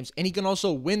swing games and he can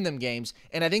also win them games.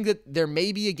 And I think that there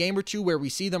may be a game or two where we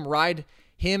see them ride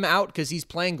him out because he's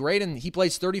playing great and he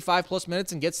plays 35-plus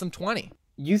minutes and gets them 20.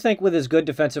 You think with as good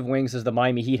defensive wings as the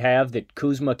Miami Heat have that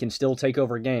Kuzma can still take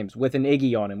over games with an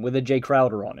Iggy on him, with a Jay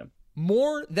Crowder on him?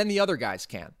 More than the other guys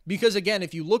can. Because again,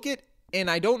 if you look at And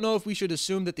I don't know if we should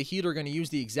assume that the Heat are going to use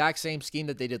the exact same scheme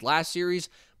that they did last series,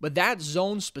 but that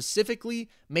zone specifically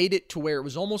made it to where it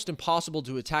was almost impossible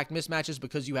to attack mismatches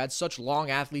because you had such long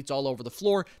athletes all over the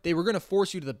floor. They were going to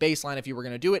force you to the baseline if you were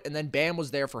going to do it, and then Bam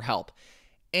was there for help.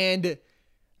 And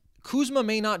Kuzma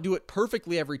may not do it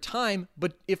perfectly every time,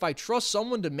 but if I trust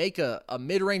someone to make a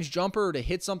mid-range jumper or to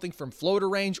hit something from floater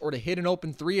range or to hit an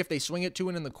open three if they swing it to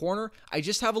it in the corner, I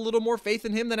just have a little more faith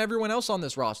in him than everyone else on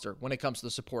this roster when it comes to the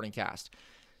supporting cast.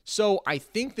 So I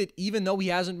think that even though he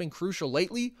hasn't been crucial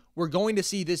lately, we're going to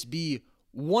see this be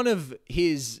one of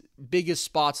his biggest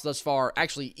spots thus far,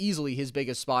 actually easily his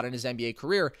biggest spot in his NBA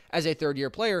career as a third-year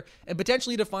player, and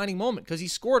potentially a defining moment because he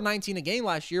scored 19 a game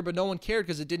last year, but no one cared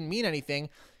because it didn't mean anything.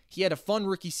 He had a fun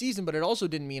rookie season, but it also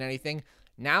didn't mean anything.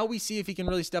 Now we see if he can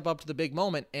really step up to the big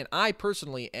moment, and I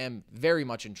personally am very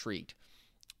much intrigued.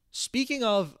 Speaking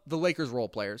of the Lakers role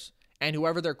players, and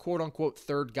whoever their quote-unquote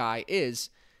third guy is,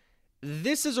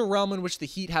 this is a realm in which the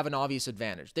Heat have an obvious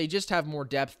advantage. They just have more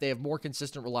depth. They have more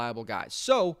consistent, reliable guys.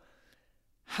 So,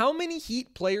 how many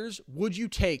Heat players would you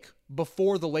take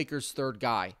before the Lakers' third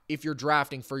guy if you're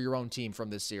drafting for your own team from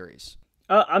this series?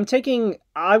 I'm taking,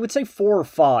 I would say 4 or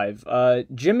 5.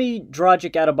 Jimmy,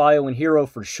 Dragic, Adebayo, and Hero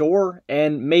for sure,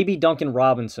 and maybe Duncan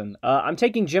Robinson. I'm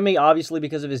taking Jimmy, obviously,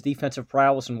 because of his defensive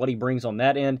prowess and what he brings on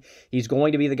that end. He's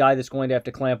going to be the guy that's going to have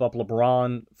to clamp up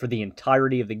LeBron for the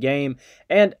entirety of the game.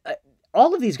 And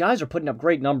all of these guys are putting up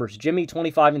great numbers. Jimmy,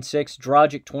 25-6.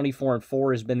 Dragic,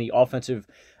 24-4, has been the offensive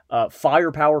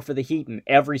firepower for the Heat in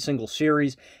every single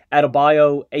series.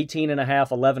 Adebayo,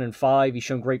 18.5, 11-5. He's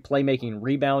shown great playmaking and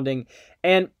rebounding.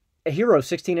 And Hero,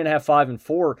 16.5,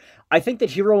 5-4. I think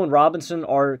that Hero and Robinson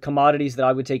are commodities that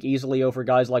I would take easily over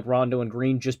guys like Rondo and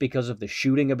Green just because of the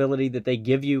shooting ability that they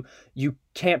give you. You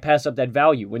can't pass up that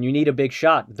value. When you need a big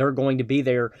shot, they're going to be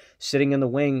there sitting in the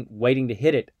wing waiting to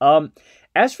hit it.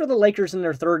 As for the Lakers and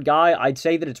their third guy, I'd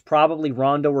say that it's probably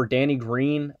Rondo or Danny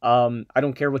Green. I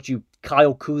don't care what you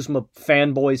Kyle Kuzma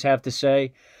fanboys have to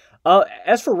say.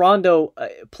 As for Rondo,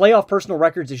 playoff personal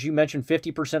records, as you mentioned,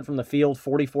 50% from the field,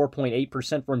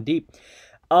 44.8% from deep.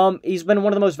 He's been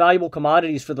one of the most valuable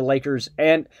commodities for the Lakers.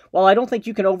 And while I don't think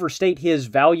you can overstate his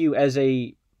value as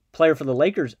a player for the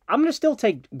Lakers, I'm going to still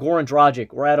take Goran Dragic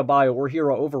or Adebayo or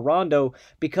Hero over Rondo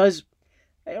because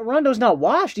Rondo's not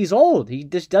washed. He's old. He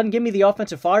just doesn't give me the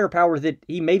offensive firepower that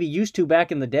he maybe used to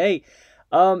back in the day.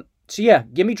 So yeah,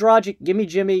 give me Dragic, give me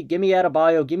Jimmy, give me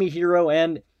Adebayo, give me Hero,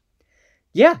 and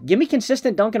yeah, give me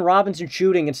consistent Duncan Robinson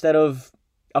shooting instead of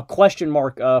a question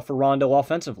mark for Rondo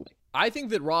offensively. I think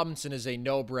that Robinson is a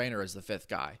no-brainer as the fifth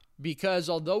guy because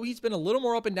although he's been a little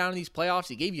more up and down in these playoffs,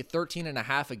 he gave you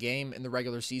 13.5 a game in the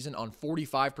regular season on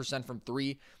 45% from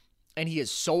three, and he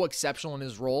is so exceptional in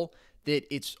his role that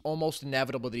it's almost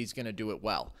inevitable that he's going to do it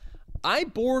well. I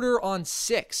border on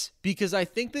 6 because I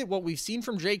think that what we've seen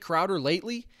from Jay Crowder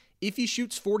lately, if he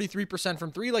shoots 43%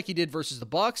 from three like he did versus the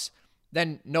Bucks,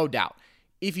 then no doubt.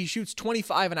 If he shoots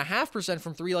 25.5%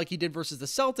 from three like he did versus the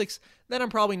Celtics, then I'm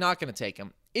probably not going to take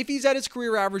him. If he's at his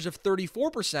career average of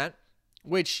 34%,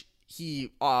 which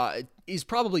he is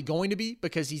probably going to be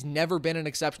because he's never been an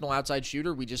exceptional outside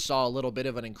shooter. We just saw a little bit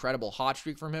of an incredible hot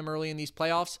streak from him early in these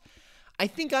playoffs. I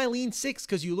think I lean 6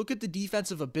 because you look at the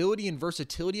defensive ability and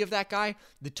versatility of that guy,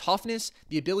 the toughness,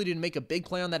 the ability to make a big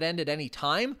play on that end at any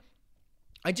time.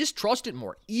 I just trust it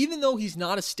more. Even though he's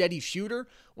not a steady shooter,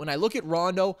 when I look at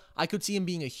Rondo, I could see him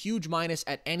being a huge minus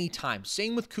at any time.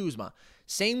 Same with Kuzma.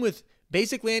 Same with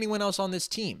basically anyone else on this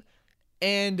team.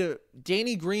 And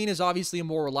Danny Green is obviously a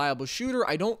more reliable shooter.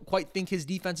 I don't quite think his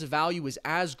defensive value is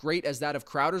as great as that of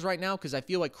Crowder's right now because I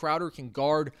feel like Crowder can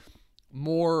guard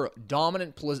more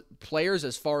dominant players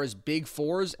as far as big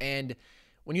fours. And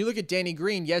when you look at Danny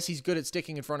Green, yes, he's good at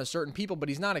sticking in front of certain people, but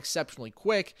he's not exceptionally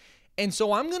quick. And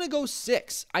so I'm going to go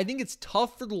 6. I think it's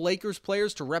tough for the Lakers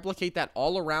players to replicate that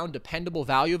all-around dependable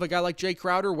value of a guy like Jay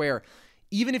Crowder, where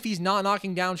even if he's not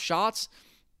knocking down shots,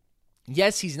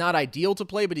 yes, he's not ideal to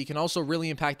play, but he can also really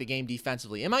impact the game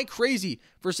defensively. Am I crazy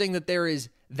for saying that there is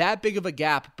that big of a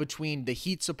gap between the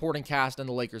Heat supporting cast and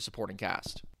the Lakers supporting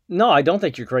cast? No, I don't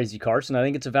think you're crazy, Carson. I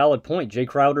think it's a valid point. Jay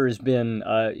Crowder has been,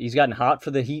 he's gotten hot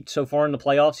for the Heat so far in the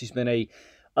playoffs. He's been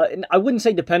I wouldn't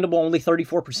say dependable, only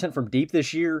 34% from deep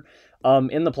this year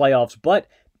in the playoffs, but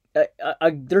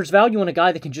there's value in a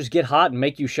guy that can just get hot and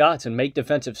make you shots and make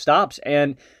defensive stops.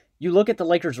 And you look at the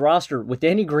Lakers roster with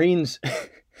Danny Green's,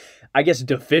 I guess,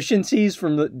 deficiencies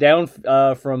from the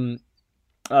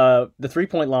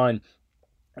 3-point line.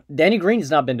 Danny Green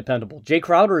has not been dependable. Jay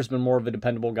Crowder has been more of a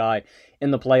dependable guy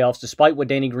in the playoffs, despite what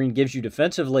Danny Green gives you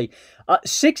defensively.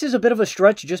 6 is a bit of a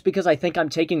stretch just because I think I'm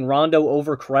taking Rondo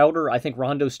over Crowder. I think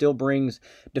Rondo still brings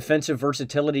defensive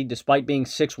versatility despite being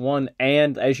 6'1",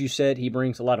 and as you said, he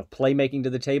brings a lot of playmaking to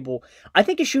the table. I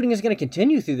think his shooting is going to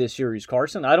continue through this series,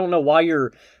 Carson. I don't know why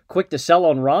you're quick to sell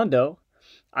on Rondo.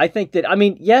 I think that,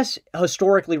 yes,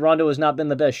 historically Rondo has not been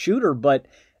the best shooter, but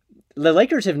the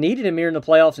Lakers have needed him here in the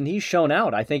playoffs, and he's shown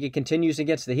out. I think it continues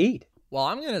against the Heat. Well,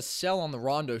 I'm going to sell on the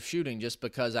Rondo shooting just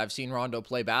because I've seen Rondo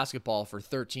play basketball for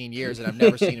 13 years, and I've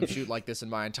never seen him shoot like this in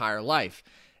my entire life.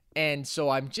 And so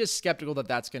I'm just skeptical that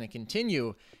that's going to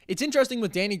continue. It's interesting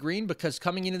with Danny Green because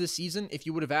coming into the season, if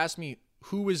you would have asked me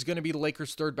who is going to be the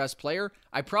Lakers' third best player,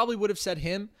 I probably would have said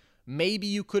him. Maybe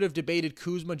you could have debated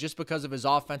Kuzma just because of his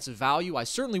offensive value. I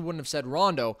certainly wouldn't have said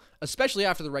Rondo, especially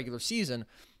after the regular season.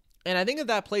 And I think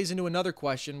that plays into another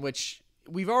question, which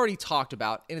we've already talked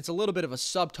about, and it's a little bit of a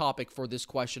subtopic for this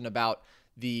question about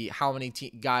the how many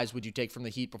guys would you take from the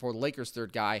Heat before the Lakers'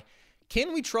 third guy.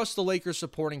 Can we trust the Lakers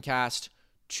supporting cast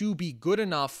to be good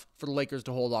enough for the Lakers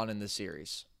to hold on in this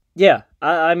series? Yeah,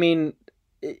 I mean,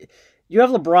 you have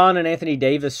LeBron and Anthony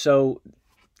Davis, so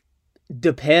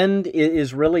depend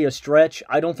is really a stretch.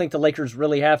 I don't think the Lakers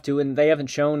really have to, and they haven't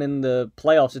shown in the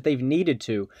playoffs that they've needed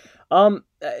to.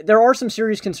 There are some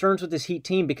serious concerns with this Heat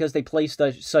team because they play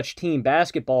such team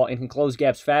basketball and can close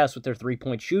gaps fast with their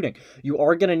three-point shooting. You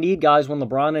are going to need guys when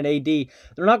LeBron and AD,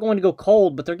 they're not going to go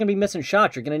cold, but they're going to be missing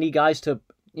shots. You're going to need guys to,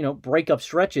 break up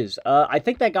stretches. I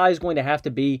think that guy is going to have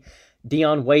to be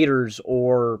Dion Waiters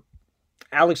or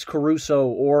Alex Caruso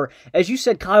or, as you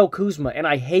said, Kyle Kuzma. And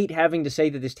I hate having to say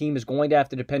that this team is going to have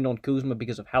to depend on Kuzma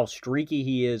because of how streaky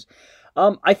he is.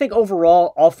 I think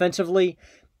overall, offensively,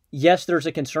 yes, there's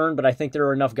a concern, but I think there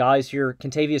are enough guys here.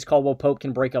 Kentavious Caldwell-Pope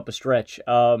can break up a stretch.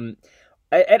 And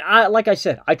like I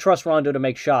said, I trust Rondo to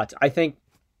make shots. I think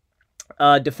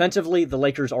defensively, the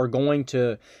Lakers are going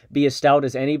to be as stout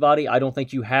as anybody. I don't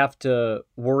think you have to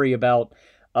worry about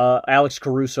Alex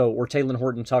Caruso or Talen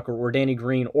Horton-Tucker or Danny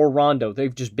Green or Rondo.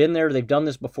 They've just been there. They've done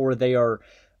this before. They are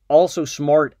also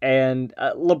smart, and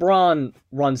LeBron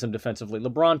runs them defensively.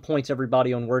 LeBron points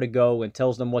everybody on where to go and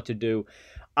tells them what to do.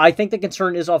 I think the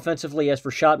concern is offensively. As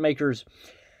for shot makers,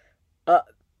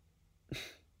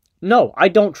 no, I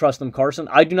don't trust them, Carson.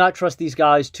 I do not trust these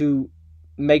guys to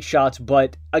make shots,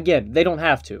 but again, they don't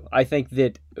have to. I think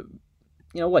that,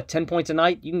 10 points a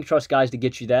night, you can trust guys to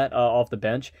get you that off the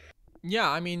bench.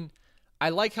 Yeah, I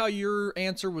like how your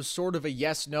answer was sort of a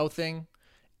yes-no thing,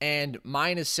 and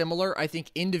mine is similar. I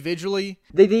think individually,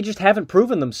 they just haven't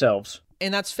proven themselves.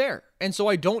 And that's fair. And so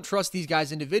I don't trust these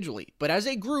guys individually. But as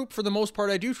a group, for the most part,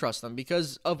 I do trust them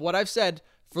because of what I've said.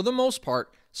 For the most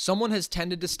part, someone has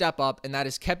tended to step up, and that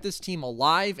has kept this team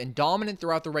alive and dominant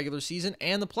throughout the regular season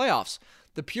and the playoffs.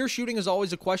 The pure shooting is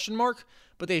always a question mark,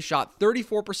 but they shot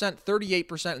 34%,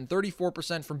 38%, and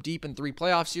 34% from deep in 3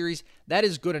 playoff series. That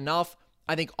is good enough.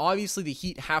 I think obviously the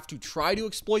Heat have to try to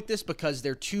exploit this because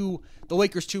the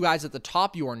Lakers' 2 guys at the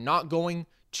top, you are not going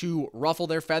to ruffle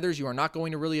their feathers. You are not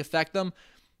going to really affect them.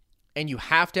 And you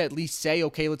have to at least say,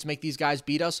 okay, let's make these guys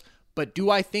beat us. But do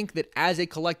I think that as a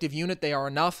collective unit, they are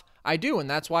enough? I do. And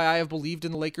that's why I have believed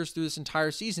in the Lakers through this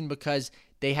entire season, because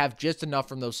they have just enough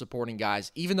from those supporting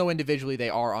guys, even though individually they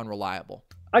are unreliable.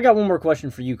 I got one more question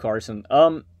for you, Carson.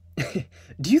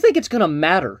 Do you think it's going to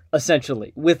matter,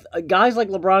 essentially, with guys like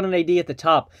LeBron and AD at the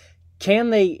top? Can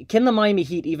the Miami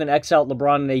Heat even X out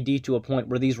LeBron and AD to a point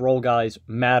where these role guys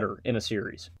matter in a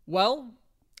series? Well,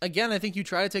 again, I think you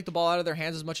try to take the ball out of their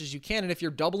hands as much as you can, and if you're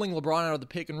doubling LeBron out of the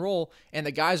pick and roll and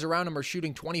the guys around him are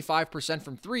shooting 25%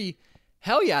 from 3,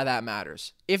 hell yeah, that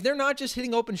matters. If they're not just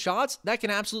hitting open shots, that can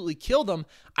absolutely kill them.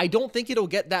 I don't think it'll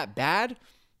get that bad,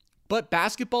 but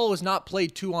basketball is not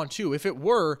played 2-on-2. If it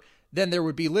were, then there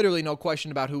would be literally no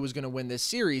question about who was going to win this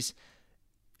series.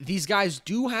 These guys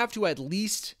do have to at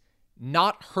least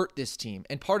not hurt this team,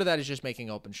 and part of that is just making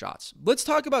open shots. Let's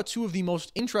talk about 2 of the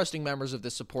most interesting members of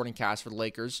this supporting cast for the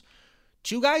Lakers.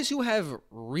 2 guys who have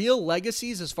real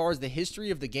legacies as far as the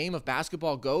history of the game of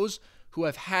basketball goes, who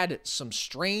have had some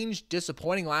strange,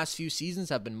 disappointing last few seasons,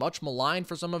 have been much maligned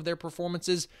for some of their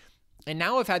performances, and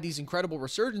now have had these incredible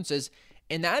resurgences,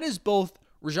 and that is both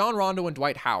Rajon Rondo and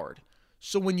Dwight Howard.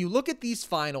 So when you look at these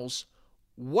finals,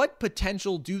 what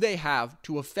potential do they have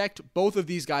to affect both of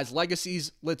these guys'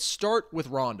 legacies? Let's start with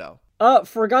Rondo.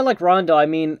 For a guy like Rondo, I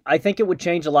mean, I think it would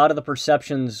change a lot of the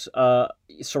perceptions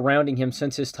surrounding him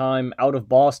since his time out of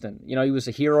Boston. You know, he was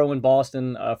a hero in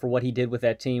Boston for what he did with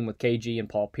that team with KG and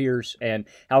Paul Pierce and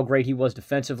how great he was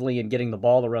defensively and getting the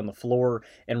ball around the floor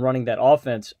and running that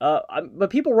offense. But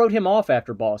people wrote him off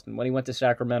after Boston when he went to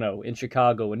Sacramento, in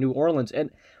Chicago, and New Orleans.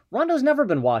 And Rondo's never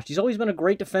been washed. He's always been a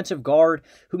great defensive guard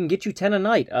who can get you 10 a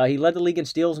night. He led the league in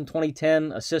steals in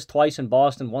 2010, assists twice in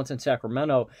Boston, once in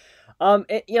Sacramento.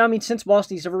 Since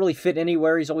Boston, he's never really fit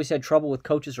anywhere. He's always had trouble with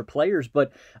coaches or players,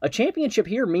 but a championship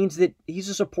here means that he's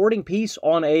a supporting piece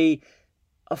on a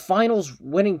finals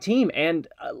winning team. And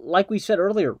like we said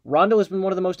earlier, Rondo has been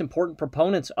one of the most important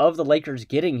proponents of the Lakers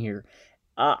getting here.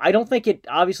 I don't think it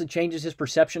obviously changes his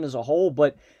perception as a whole,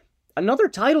 but another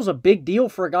title's a big deal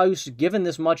for a guy who's given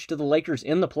this much to the Lakers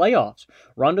in the playoffs.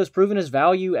 Rondo's proven his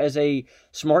value as a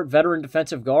smart veteran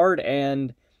defensive guard,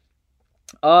 and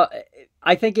I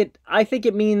don't think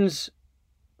it means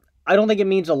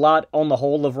a lot on the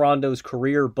whole of Rondo's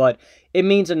career, but it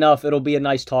means enough. It'll be a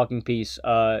nice talking piece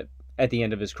at the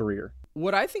end of his career.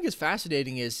 What I think is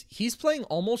fascinating is he's playing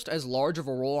almost as large of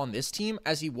a role on this team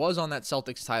as he was on that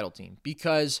Celtics title team,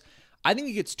 because I think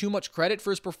he gets too much credit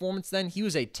for his performance then. He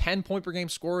was a 10-point-per-game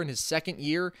scorer in his second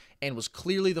year and was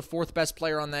clearly the fourth best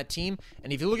player on that team.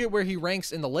 And if you look at where he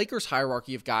ranks in the Lakers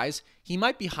hierarchy of guys, he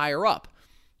might be higher up.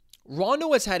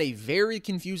 Rondo has had a very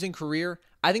confusing career.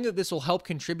 I think that this will help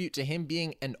contribute to him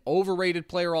being an overrated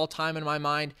player all time in my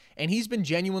mind, and he's been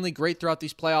genuinely great throughout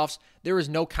these playoffs. There is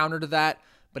no counter to that.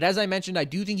 But as I mentioned, I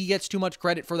do think he gets too much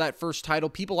credit for that first title.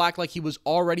 People act like he was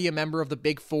already a member of the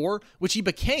Big Four, which he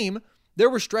became. There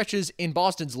were stretches in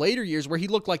Boston's later years where he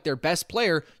looked like their best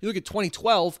player. You look at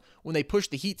 2012, when they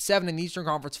pushed the Heat 7 in the Eastern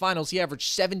Conference Finals, he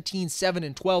averaged 17, 7,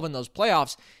 and 12 in those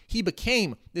playoffs. He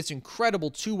became this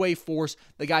incredible two-way force,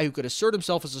 the guy who could assert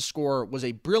himself as a scorer, was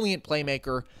a brilliant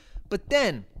playmaker. But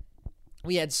then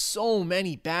we had so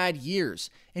many bad years,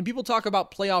 and people talk about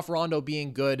playoff Rondo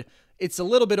being good. It's a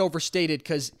little bit overstated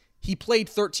because he played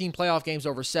 13 playoff games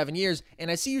over 7 years, and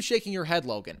I see you shaking your head,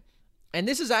 Logan. And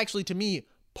this is actually, to me,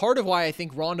 part of why I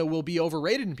think Rondo will be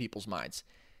overrated in people's minds.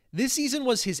 This season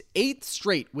was his 8th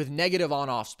straight with negative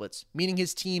on-off splits, meaning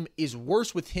his team is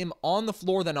worse with him on the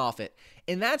floor than off it.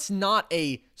 And that's not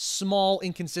a small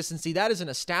inconsistency. That is an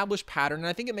established pattern, and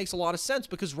I think it makes a lot of sense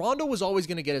because Rondo was always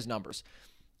going to get his numbers.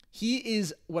 He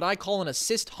is what I call an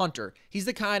assist hunter. He's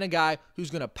the kind of guy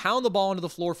who's going to pound the ball into the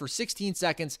floor for 16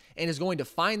 seconds and is going to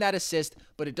find that assist,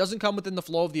 but it doesn't come within the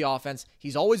flow of the offense.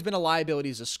 He's always been a liability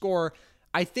as a scorer.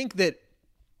 I think that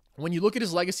when you look at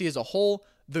his legacy as a whole,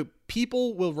 the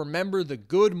people will remember the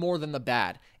good more than the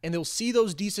bad. And they'll see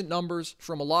those decent numbers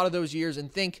from a lot of those years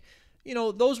and think, you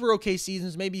know, those were okay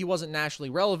seasons. Maybe he wasn't nationally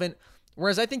relevant.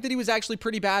 Whereas I think that he was actually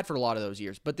pretty bad for a lot of those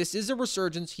years. But this is a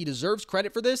resurgence. He deserves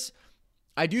credit for this.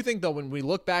 I do think, though, when we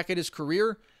look back at his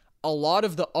career, a lot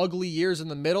of the ugly years in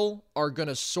the middle are going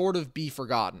to sort of be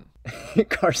forgotten.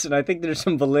 Carson, I think there's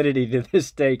some validity to this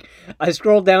take. I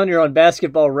scrolled down here on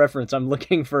Basketball Reference. I'm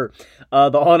looking for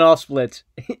the on-off splits.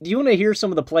 Do you want to hear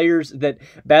some of the players that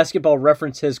Basketball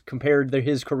Reference has compared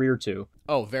his career to?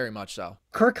 Oh, very much so.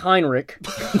 Kirk Heinrich,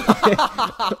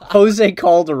 Jose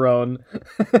Calderon,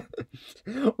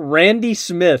 Randy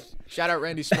Smith. Shout out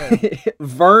Randy Smith.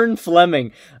 Vern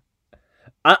Fleming.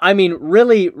 I mean,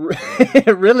 really,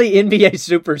 really NBA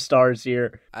superstars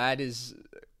here. That is,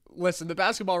 listen, the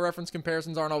Basketball Reference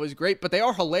comparisons aren't always great, but they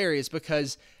are hilarious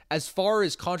because as far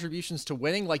as contributions to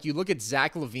winning, like you look at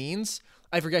Zach LaVine's,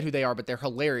 I forget who they are, but they're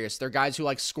hilarious. They're guys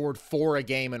who scored 4 a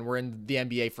game and were in the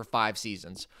NBA for 5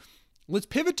 seasons. Let's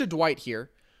pivot to Dwight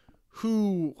here,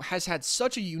 who has had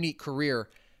such a unique career.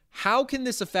 How can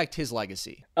this affect his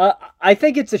legacy? I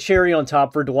think it's a cherry on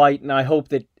top for Dwight, and I hope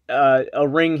that a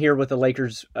ring here with the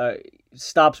Lakers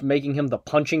stops making him the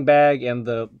punching bag and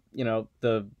the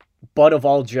butt of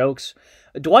all jokes.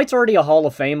 Dwight's already a Hall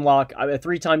of Fame lock, a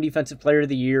 3-time Defensive Player of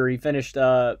the Year. He finished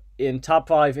in top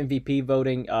 5 MVP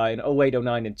voting in 08,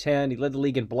 09, and 10. He led the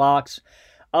league in blocks.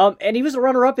 And he was the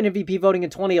runner-up in MVP voting in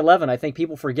 2011. I think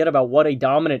people forget about what a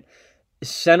dominant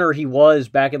center he was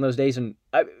back in those days. And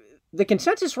the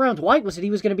consensus around Dwight was that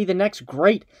he was going to be the next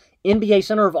great NBA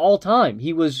center of all time.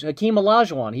 He was Hakeem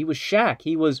Olajuwon. He was Shaq.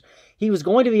 He was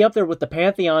going to be up there with the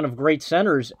pantheon of great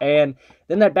centers, and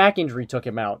then that back injury took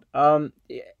him out.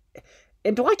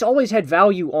 And Dwight's always had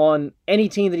value on any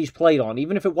team that he's played on,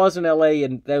 even if it was in LA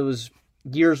and those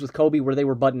years with Kobe where they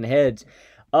were butting heads.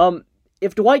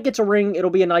 If Dwight gets a ring,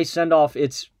 it'll be a nice send-off.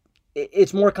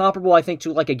 It's more comparable, I think,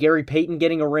 to like a Gary Payton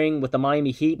getting a ring with the Miami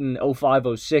Heat in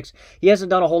 05-06. He hasn't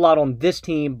done a whole lot on this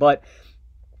team, but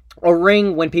a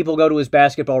ring, when people go to his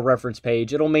basketball reference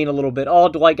page, it'll mean a little bit, oh,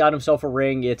 Dwight got himself a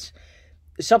ring. It's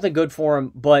something good for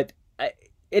him, but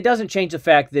it doesn't change the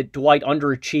fact that Dwight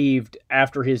underachieved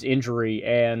after his injury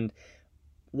and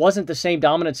wasn't the same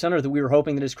dominant center that we were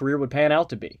hoping that his career would pan out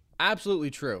to be. Absolutely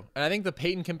true. And I think the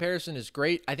Payton comparison is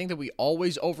great. I think that we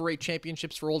always overrate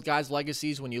championships for old guys'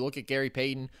 legacies. When you look at Gary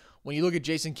Payton, when you look at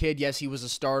Jason Kidd, yes, he was a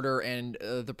starter and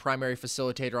the primary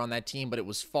facilitator on that team, but it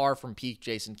was far from peak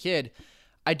Jason Kidd.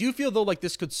 I do feel, though, like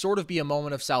this could sort of be a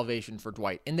moment of salvation for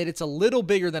Dwight, in that it's a little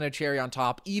bigger than a cherry on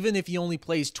top, even if he only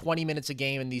plays 20 minutes a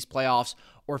game in these playoffs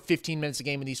or 15 minutes a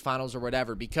game in these finals or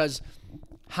whatever. Because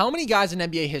how many guys in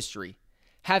NBA history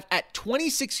have, at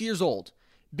 26 years old,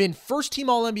 been first-team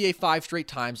All-NBA 5 straight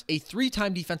times, a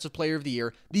 3-time Defensive Player of the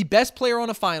Year, the best player on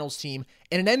a finals team,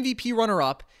 and an MVP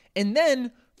runner-up, and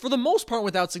then, for the most part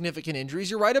without significant injuries,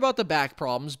 you're right about the back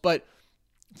problems, but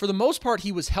for the most part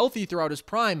he was healthy throughout his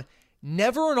prime,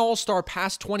 never an All-Star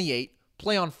past 28,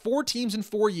 play on 4 teams in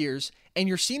 4 years, and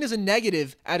you're seen as a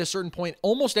negative at a certain point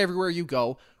almost everywhere you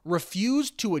go,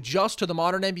 refused to adjust to the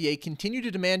modern NBA, continue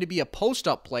to demand to be a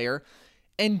post-up player,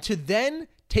 and to then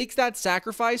take that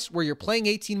sacrifice where you're playing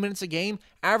 18 minutes a game,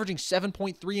 averaging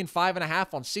 7.3 and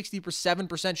 5.5 on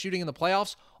 67% shooting in the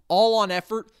playoffs, all on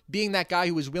effort, being that guy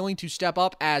who was willing to step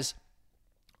up as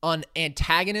an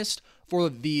antagonist for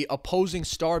the opposing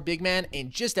star big man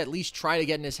and just at least try to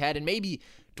get in his head. And maybe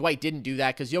Dwight didn't do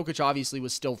that because Jokic obviously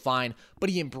was still fine, but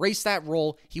he embraced that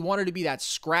role. He wanted to be that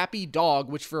scrappy dog,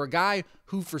 which for a guy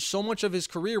who for so much of his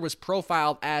career was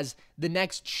profiled as the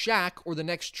next Shaq or the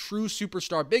next true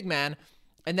superstar big man,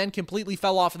 and then completely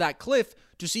fell off of that cliff,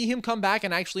 to see him come back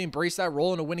and actually embrace that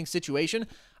role in a winning situation,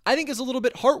 I think is a little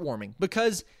bit heartwarming,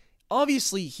 because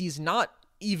obviously he's not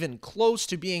even close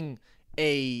to being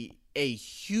a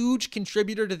huge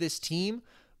contributor to this team,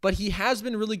 but he has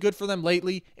been really good for them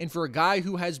lately, and for a guy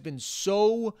who has been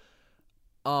so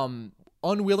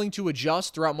unwilling to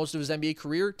adjust throughout most of his NBA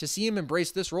career, to see him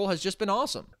embrace this role has just been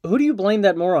awesome. Who do you blame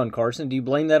that more on, Carson? Do you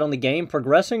blame that on the game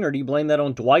progressing, or do you blame that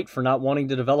on Dwight for not wanting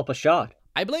to develop a shot?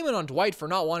 I blame it on Dwight for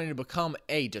not wanting to become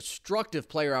a destructive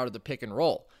player out of the pick and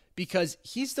roll, because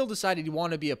he still decided he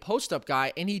wanted to be a post-up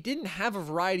guy, and he didn't have a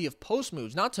variety of post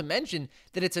moves, not to mention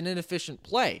that it's an inefficient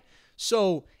play.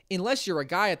 So unless you're a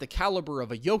guy at the caliber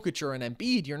of a Jokic or an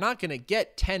Embiid, you're not going to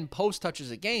get 10 post touches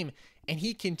a game, and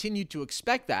he continued to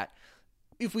expect that.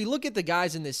 If we look at the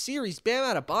guys in this series, Bam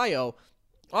Adebayo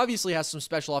obviously has some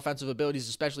special offensive abilities,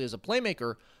 especially as a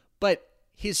playmaker, but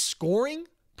his scoring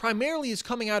primarily is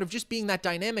coming out of just being that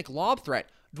dynamic lob threat.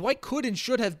 Dwight could and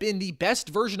should have been the best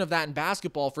version of that in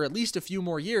basketball for at least a few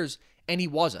more years, and he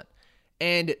wasn't.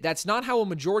 And that's not how a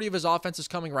majority of his offense is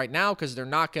coming right now, because they're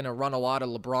not going to run a lot of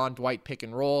LeBron, Dwight pick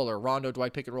and roll, or Rondo,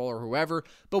 Dwight pick and roll, or whoever,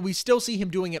 but we still see him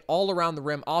doing it all around the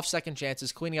rim, off second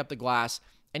chances, cleaning up the glass,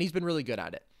 and he's been really good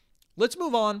at it. Let's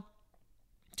move on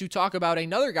to talk about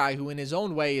another guy who in his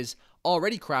own way is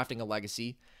already crafting a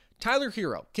legacy, Tyler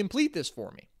Herro. Complete this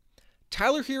for me.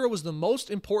 Tyler Herro was the most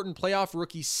important playoff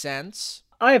rookie since...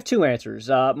 I have 2 answers.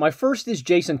 My first is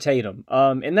Jason Tatum,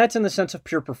 and that's in the sense of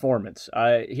pure performance.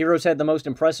 Herro's had the most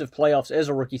impressive playoffs as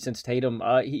a rookie since Tatum.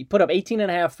 He put up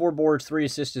 18.5, 4 boards, 3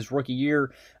 assists his rookie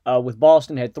year with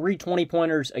Boston, had 3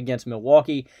 20-pointers against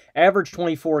Milwaukee, averaged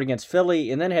 24 against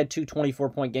Philly, and then had 2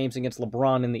 24-point games against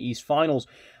LeBron in the East Finals.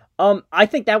 I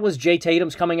think that was Jay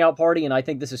Tatum's coming out party, and I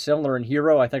think this is similar in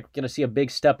Herro. I think we're going to see a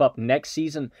big step up next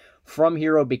season from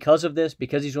Herro because of this,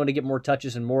 because he's going to get more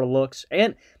touches and more looks,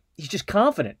 and he's just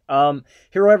confident.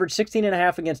 Herro averaged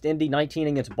 16.5 against Indy, 19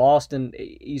 against Boston.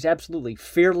 He's absolutely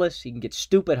fearless. He can get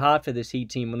stupid hot for this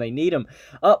Heat team when they need him.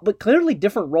 But clearly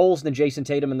different roles than Jason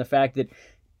Tatum in the fact that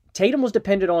Tatum was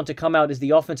depended on to come out as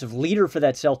the offensive leader for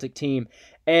that Celtic team,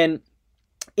 and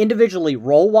individually,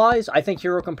 role-wise, I think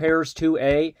Herro compares to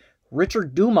a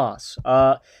Richard Dumas.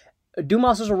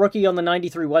 Dumas is a rookie on the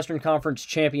 93 Western Conference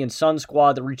champion Sun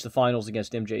squad that reached the finals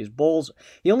against MJ's Bulls.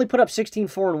 He only put up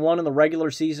 16-4-1 in the regular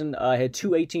season, had 2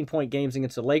 18-point games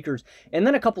against the Lakers, and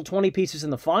then a couple 20 pieces in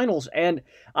the finals. And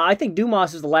I think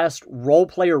Dumas is the last role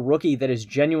player rookie that has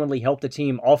genuinely helped the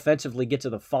team offensively get to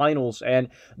the finals, and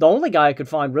the only guy I could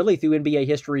find really through NBA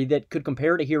history that could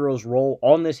compare to Herro's role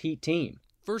on this Heat team.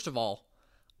 First of all,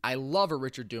 I love a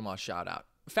Richard Dumas shout-out.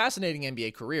 Fascinating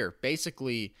NBA career.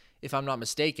 Basically, if I'm not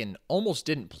mistaken, almost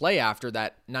didn't play after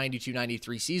that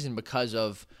 92-93 season because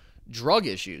of drug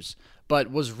issues,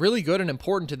 but was really good and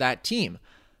important to that team.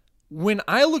 When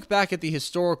I look back at the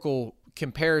historical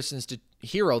comparisons to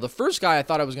Herro, the first guy I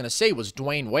thought I was going to say was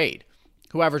Dwayne Wade,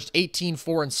 who averaged 18,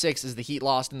 4, and 6 as the Heat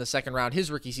lost in the second round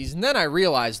his rookie season. Then I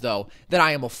realized, though, that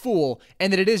I am a fool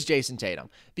and that it is Jason Tatum,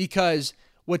 because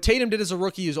What Tatum did as a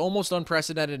rookie is almost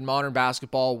unprecedented in modern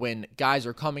basketball when guys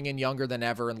are coming in younger than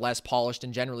ever and less polished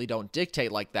and generally don't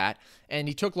dictate like that. And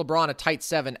he took LeBron a tight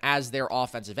 7 as their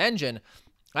offensive engine.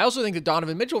 I also think that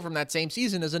Donovan Mitchell from that same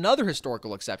season is another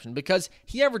historical exception because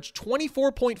he averaged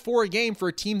 24.4 a game for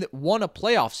a team that won a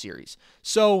playoff series.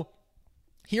 So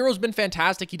Hero's been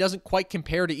fantastic. He doesn't quite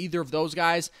compare to either of those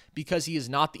guys because he is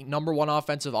not the number one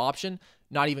offensive option,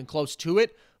 not even close to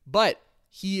it. But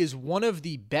he is one of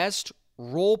the best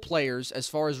role players as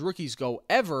far as rookies go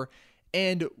ever.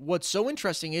 And what's so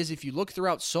interesting is if you look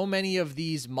throughout so many of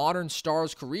these modern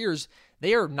stars' careers,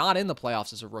 they are not in the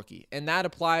playoffs as a rookie. And that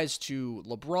applies to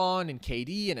LeBron and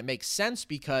KD, and it makes sense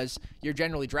because you're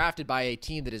generally drafted by a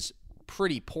team that is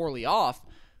pretty poorly off.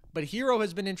 But Hero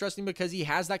has been interesting because he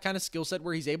has that kind of skill set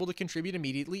where he's able to contribute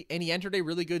immediately, and he entered a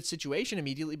really good situation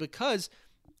immediately because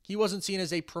he wasn't seen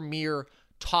as a premier,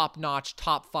 top-notch,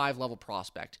 top-5 level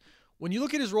prospect. When you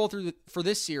look at his role for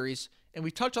this series, and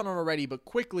we've touched on it already, but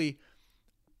quickly,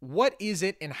 what is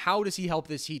it and how does he help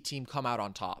this Heat team come out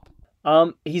on top?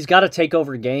 He's got to take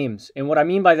over games. And what I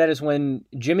mean by that is when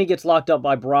Jimmy gets locked up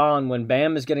by Braun, when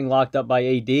Bam is getting locked up by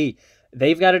AD,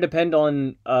 they've got to depend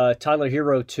on Tyler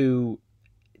Hero to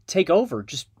take over.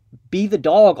 Just be the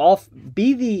dog off.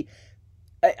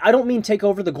 I don't mean take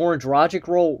over the Goran Dragic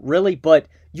role, really, but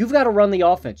you've got to run the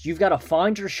offense. You've got to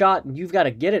find your shot, and you've got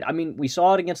to get it. I mean, we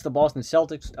saw it against the Boston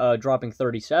Celtics dropping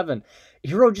 37.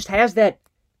 Hero just has that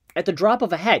at the drop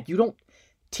of a hat. You don't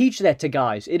teach that to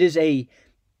guys.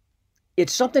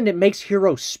 It's something that makes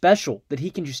Hero special, that he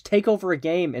can just take over a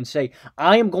game and say,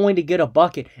 I am going to get a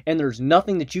bucket, and there's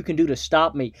nothing that you can do to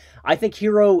stop me. I think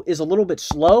Hero is a little bit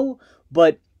slow,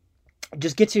 but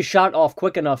just gets his shot off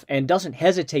quick enough and doesn't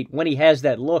hesitate when he has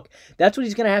that look. That's what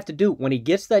he's going to have to do. When he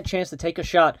gets that chance to take a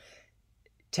shot,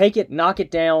 take it, knock it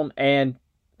down, and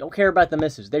don't care about the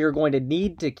misses. They're going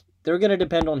to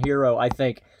depend on Hero, I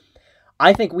think.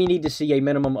 I think we need to see a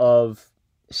minimum of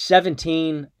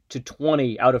 17 to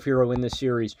 20 out of Hero in this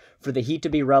series for the Heat to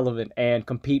be relevant and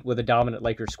compete with a dominant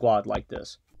Lakers squad like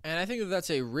this. And I think that that's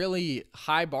a really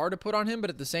high bar to put on him, but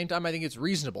at the same time, I think it's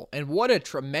reasonable. And what a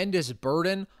tremendous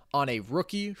burden on a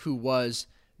rookie who was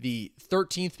the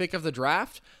 13th pick of the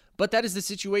draft. But that is the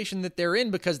situation that they're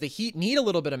in because the Heat need a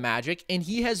little bit of magic, and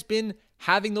he has been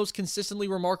having those consistently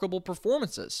remarkable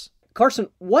performances. Carson,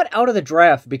 what out of the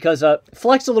draft? Because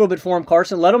flex a little bit for him,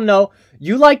 Carson. Let him know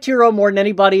you liked Hero more than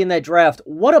anybody in that draft.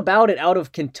 What about it out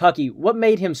of Kentucky? What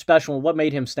made him special and what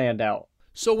made him stand out?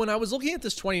 So when I was looking at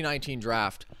this 2019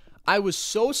 draft, I was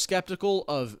so skeptical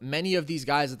of many of these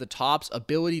guys at the top's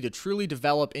ability to truly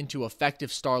develop into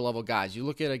effective star-level guys. You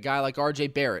look at a guy like R.J.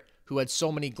 Barrett, who had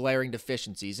so many glaring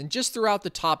deficiencies. And just throughout the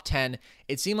top 10,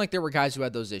 it seemed like there were guys who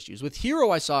had those issues. With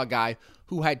Hero, I saw a guy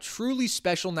who had truly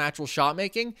special natural shot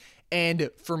making. And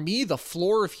for me, the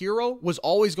floor of Hero was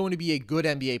always going to be a good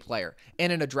NBA player.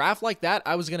 And in a draft like that,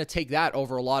 I was going to take that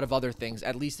over a lot of other things,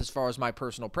 at least as far as my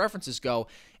personal preferences go.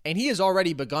 And he has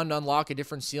already begun to unlock a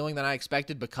different ceiling than I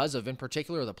expected because of, in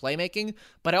particular, the playmaking.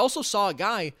 But I also saw a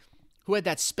guy who had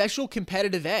that special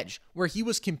competitive edge where he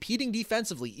was competing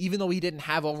defensively, even though he didn't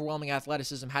have overwhelming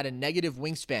athleticism, had a negative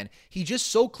wingspan. He just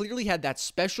so clearly had that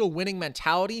special winning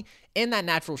mentality and that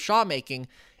natural shot making.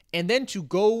 And then to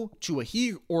go to a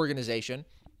Heat organization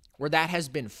where that has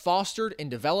been fostered and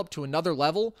developed to another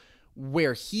level,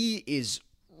 where he is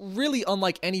really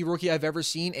unlike any rookie I've ever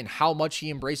seen in how much he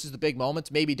embraces the big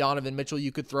moments. Maybe Donovan Mitchell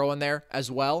you could throw in there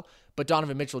as well, but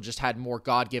Donovan Mitchell just had more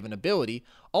God-given ability.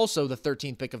 Also, the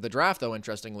 13th pick of the draft, though,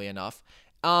 interestingly enough.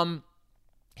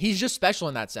 He's just special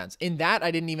in that sense. In that, I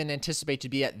didn't even anticipate to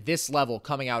be at this level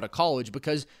coming out of college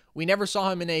because we never saw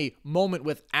him in a moment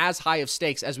with as high of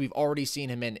stakes as we've already seen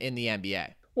him in the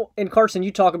NBA. Well, and Carson,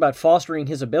 you talk about fostering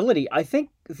his ability. I think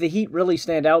the Heat really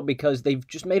stand out because they've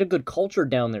just made a good culture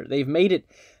down there. They've made it,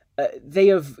 they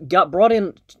have brought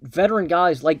in veteran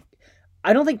guys. Like,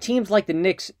 I don't think teams like the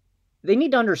Knicks, they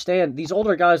need to understand these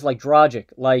older guys like Dragic,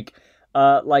 like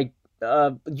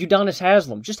Udonis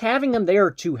Haslem, just having them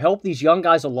there to help these young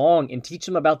guys along and teach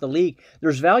them about the league.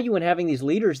 There's value in having these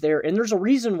leaders there, and there's a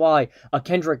reason why a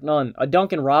Kendrick Nunn, a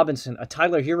Duncan Robinson, a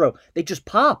Tyler Hero, they just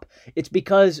pop. It's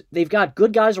because they've got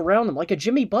good guys around them, like a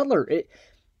Jimmy Butler.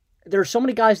 There are so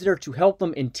many guys there to help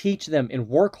them and teach them and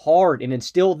work hard and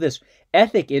instill this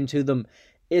ethic into them.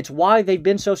 It's why they've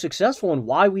been so successful and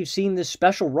why we've seen this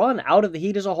special run out of the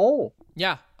Heat as a whole.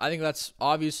 Yeah, I think that's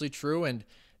obviously true, and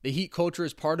the Heat culture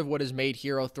is part of what has made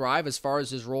Hero thrive. As far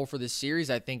as his role for this series,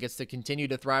 I think it's to continue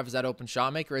to thrive as that open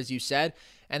shot maker, as you said.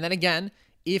 And then again,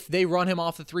 if they run him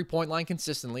off the three-point line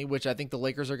consistently, which I think the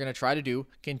Lakers are going to try to do,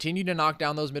 continue to knock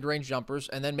down those mid-range jumpers,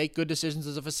 and then make good decisions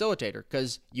as a facilitator,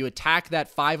 because you attack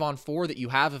that 5-on-4 that you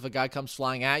have if a guy comes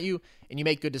flying at you, and you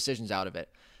make good decisions out of it.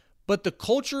 But the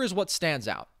culture is what stands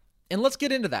out. And let's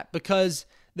get into that, because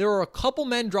there are a couple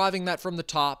men driving that from the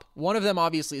top. One of them,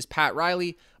 obviously, is Pat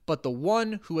Riley, but the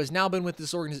one who has now been with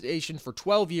this organization for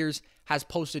 12 years, has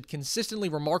posted consistently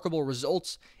remarkable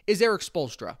results, is Erik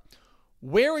Spoelstra.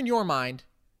 Where in your mind,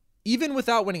 even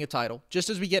without winning a title, just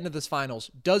as we get into this finals,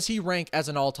 does he rank as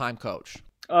an all-time coach?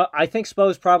 I think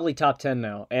Spo's probably top 10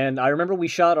 now. And I remember we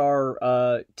shot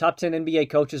our top 10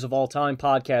 NBA coaches of all time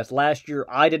podcast last year.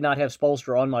 I did not have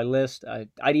Spoelstra on my list.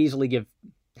 I'd easily give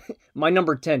my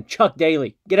number 10, Chuck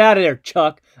Daly. Get out of there,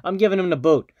 Chuck. I'm giving him the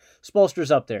boot.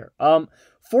 Spoelstra's up there.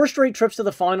 4 straight trips to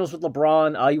the finals with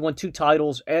LeBron. He won 2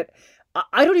 titles. And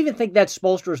I don't even think that's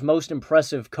Spoelstra's most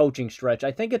impressive coaching stretch.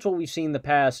 I think it's what we've seen the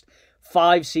past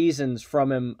 5 seasons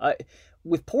from him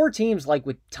with poor teams like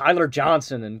with Tyler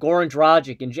Johnson and Goran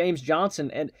Dragic and James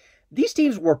Johnson. And these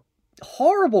teams were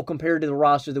horrible compared to the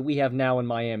roster that we have now in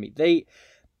Miami.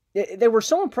 They were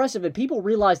so impressive, and people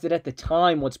realized that at the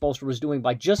time what Spoelstra was doing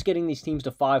by just getting these teams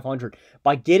to 500,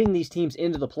 by getting these teams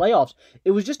into the playoffs,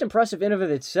 it was just impressive in and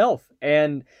of itself.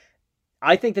 And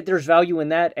I think that there's value in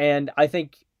that, and I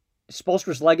think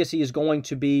Spoelstra's legacy is going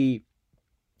to be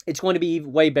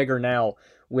way bigger now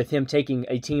with him taking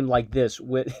a team like this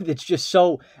it's just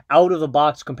so out of the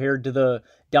box compared to the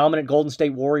dominant Golden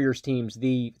State Warriors teams,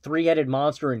 the 3-headed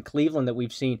monster in Cleveland that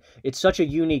we've seen. It's such a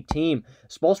unique team.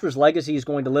 Spoelstra's legacy is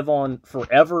going to live on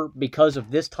forever because of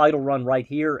this title run right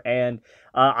here, and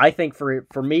I think for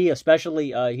me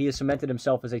especially, he has cemented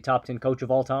himself as a top 10 coach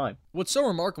of all time. What's so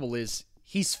remarkable is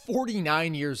he's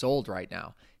 49 years old right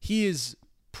now. He is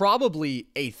probably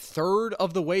a third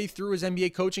of the way through his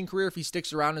NBA coaching career if he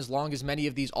sticks around as long as many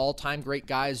of these all-time great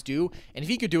guys do. And if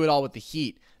he could do it all with the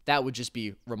Heat, that would just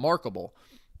be remarkable.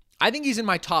 I think he's in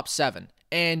my top 7.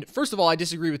 And first of all, I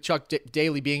disagree with Chuck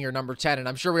Daly being your number 10, and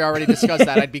I'm sure we already discussed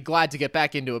that. I'd be glad to get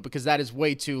back into it because that is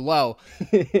way too low.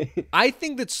 I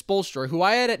think that Spoelstra, who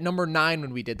I had at number 9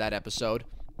 when we did that episode,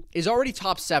 is already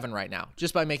top 7 right now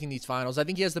just by making these finals. I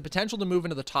think he has the potential to move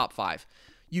into the top 5.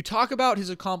 You talk about his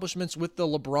accomplishments with the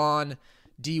LeBron,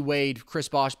 D-Wade, Chris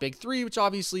Bosh Big Three, which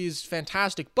obviously is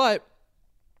fantastic, but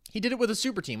he did it with a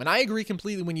super team. And I agree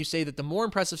completely when you say that the more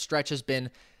impressive stretch has been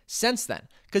since then.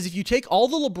 Because if you take all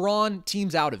the LeBron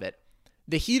teams out of it,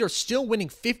 the Heat are still winning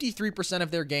 53%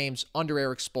 of their games under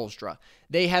Erik Spoelstra.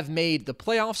 They have made the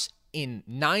playoffs in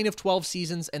 9 of 12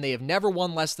 seasons, and they have never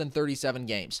won less than 37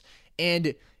 games.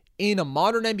 And in a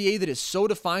modern NBA that is so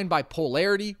defined by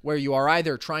polarity, where you are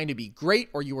either trying to be great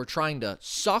or you are trying to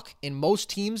suck, and most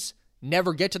teams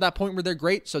never get to that point where they're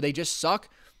great, so they just suck,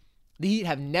 the Heat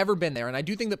have never been there. And I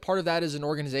do think that part of that is an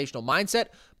organizational mindset,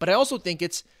 but I also think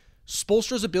it's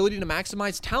Spoelstra's ability to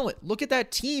maximize talent. Look at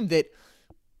that team that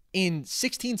in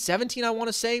 16-17, I want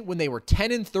to say, when they were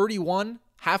 10-31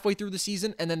 halfway through the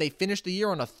season, and then they finished the year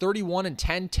on a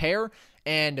 31-10 tear,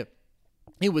 and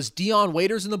it was Dion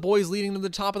Waiters and the boys leading to the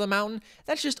top of the mountain.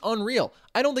 That's just unreal.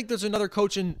 I don't think there's another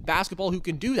coach in basketball who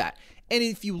can do that. And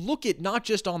if you look at not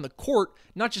just on the court,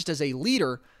 not just as a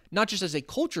leader, not just as a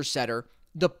culture setter,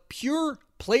 the pure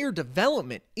player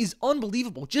development is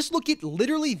unbelievable. Just look at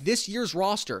literally this year's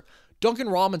roster. Duncan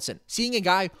Robinson, seeing a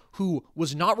guy who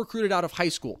was not recruited out of high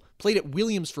school, played at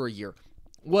Williams for a year,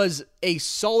 was a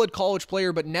solid college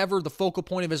player but never the focal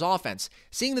point of his offense.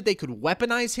 Seeing that they could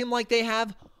weaponize him like they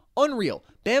have, unreal.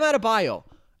 Bam Adebayo,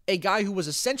 a guy who was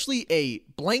essentially a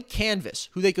blank canvas,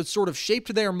 who they could sort of shape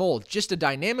to their mold, just a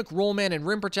dynamic roll man and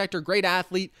rim protector, great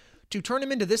athlete, to turn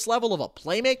him into this level of a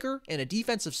playmaker and a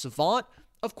defensive savant.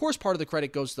 Of course, part of the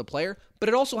credit goes to the player, but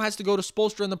it also has to go to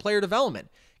Spoelstra and the player development.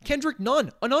 Kendrick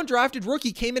Nunn, an undrafted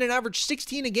rookie, came in and averaged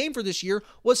 16 a game for this year,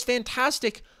 was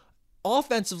fantastic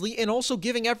offensively and also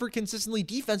giving effort consistently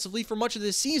defensively for much of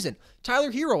this season.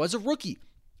 Tyler Hero, as a rookie,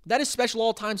 that is special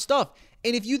all-time stuff.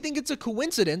 And if you think it's a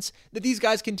coincidence that these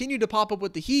guys continue to pop up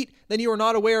with the Heat, then you are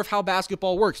not aware of how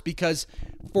basketball works, because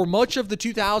for much of the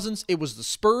 2000s, it was the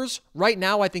Spurs. Right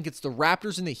now, I think it's the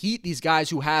Raptors and the Heat, these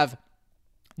guys who have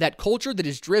that culture that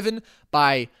is driven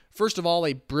by, first of all,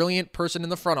 a brilliant person in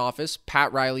the front office,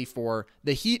 Pat Riley for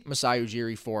the Heat, Masai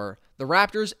Ujiri for the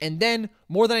Raptors, and then,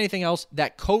 more than anything else,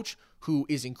 that coach who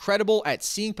is incredible at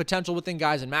seeing potential within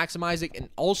guys and maximizing it, and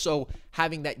also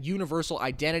having that universal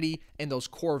identity and those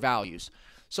core values.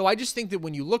 So I just think that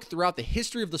when you look throughout the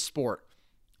history of the sport,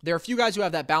 There are a few guys who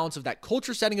have that balance of that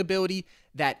culture-setting ability,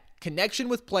 that connection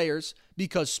with players,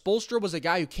 because Spoelstra was a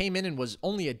guy who came in and was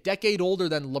only a decade older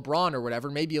than LeBron or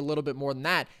whatever, maybe a little bit more than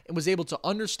that, and was able to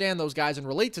understand those guys and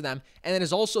relate to them, and then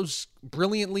is also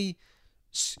brilliant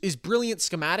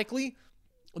schematically.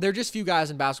 There are just few guys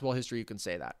in basketball history who can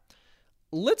say that.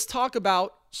 Let's talk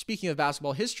about, speaking of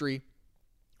basketball history,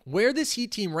 where this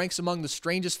Heat team ranks among the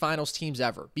strangest finals teams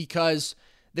ever, because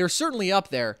they're certainly up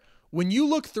there. When you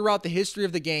look throughout the history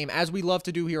of the game, as we love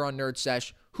to do here on Nerd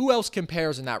Sesh, who else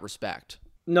compares in that respect?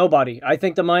 Nobody. I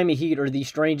think the Miami Heat are the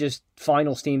strangest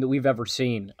finals team that we've ever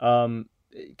seen.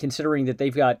 Considering that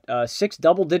they've got 6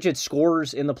 double-digit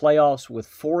scorers in the playoffs with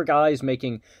 4 guys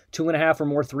making 2.5 or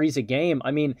more threes a game.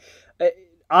 I mean,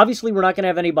 obviously we're not going to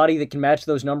have anybody that can match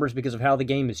those numbers because of how the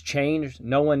game has changed.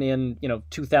 No one in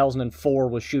 2004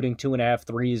 was shooting 2.5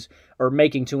 threes or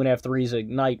making 2.5 threes a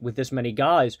night with this many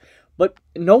guys. But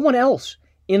no one else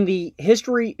in the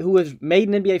history who has made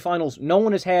an NBA Finals, no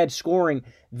one has had scoring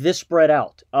this spread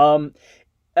out.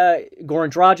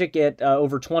 Goran Dragic at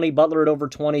over 20, Butler at over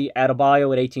 20,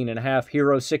 Adebayo at 18.5,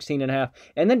 Hero 16.5,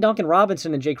 and then Duncan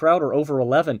Robinson and Jay Crowder over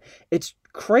 11. It's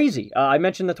crazy. I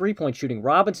mentioned the three-point shooting.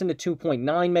 Robinson at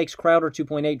 2.9 makes Crowder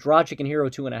 2.8, Dragic and Hero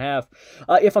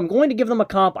 2.5. If I'm going to give them a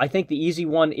comp, I think the easy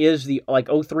one is the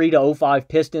 03 to 05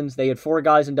 Pistons. They had 4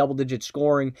 guys in double-digit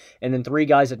scoring, and then 3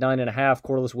 guys at 9.5,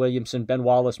 Corliss Williamson, Ben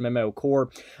Wallace, Memo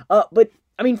Okor. But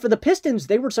I mean, for the Pistons,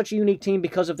 they were such a unique team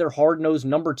because of their hard-nosed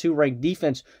number 2 ranked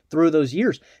defense through those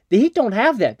years. The Heat don't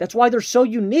have that. That's why they're so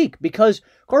unique because,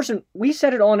 Carson, we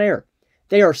said it on air.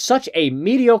 They are such a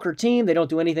mediocre team. They don't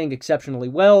do anything exceptionally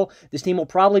well. This team will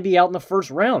probably be out in the first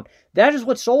round. That is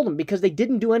what sold them because they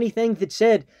didn't do anything that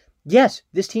said, yes,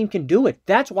 this team can do it.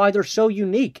 That's why they're so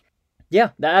unique. Yeah,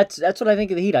 that's what I think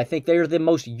of the Heat. I think they are the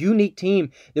most unique team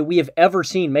that we have ever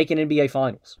seen make an NBA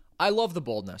Finals. I love the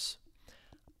boldness.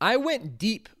 I went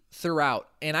deep throughout,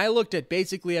 and I looked at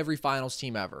basically every finals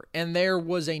team ever, and there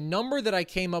was a number that I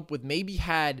came up with maybe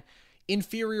had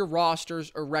inferior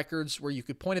rosters or records where you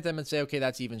could point at them and say, okay,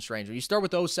 that's even stranger. You start with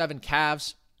the 07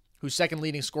 Cavs, whose second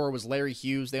leading scorer was Larry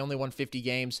Hughes. They only won 50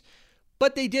 games,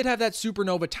 but they did have that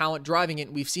supernova talent driving it,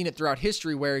 and we've seen it throughout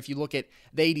history where if you look at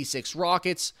the 86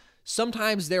 Rockets,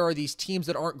 sometimes there are these teams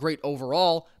that aren't great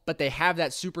overall, but they have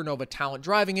that supernova talent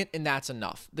driving it, and that's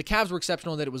enough. The Cavs were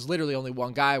exceptional in that it was literally only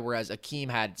one guy, whereas Akeem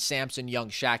had Sampson,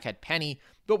 Young, Shaq had Penny,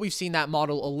 but we've seen that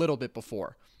model a little bit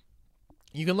before.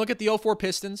 You can look at the 04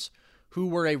 Pistons, who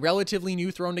were a relatively new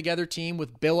thrown-together team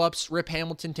with Billups, Rip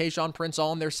Hamilton, Tayshaun Prince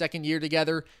all in their second year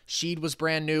together. Sheed was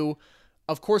brand new.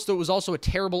 Of course, there was also a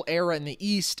terrible era in the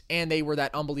East, and they were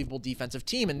that unbelievable defensive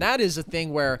team, and that is a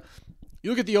thing where you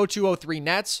look at the 02-03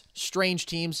 Nets, strange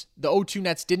teams. The 02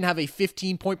 Nets didn't have a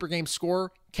 15-point-per-game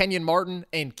scorer. Kenyon Martin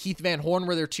and Keith Van Horn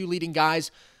were their 2 leading guys,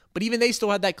 but even they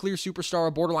still had that clear superstar,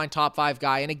 a borderline top 5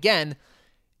 guy. And again,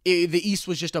 the East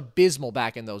was just abysmal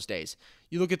back in those days.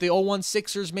 You look at the 01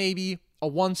 Sixers maybe, a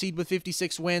 1 seed with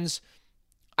 56 wins.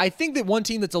 I think that one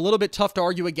team that's a little bit tough to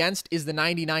argue against is the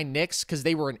 99 Knicks because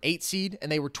they were an 8 seed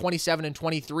and they were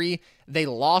 27-23. They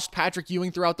lost Patrick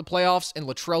Ewing throughout the playoffs and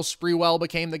Latrell Sprewell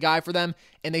became the guy for them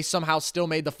and they somehow still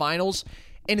made the finals.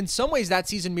 And in some ways that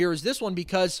season mirrors this one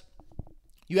because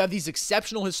you have these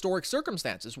exceptional historic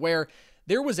circumstances where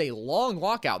there was a long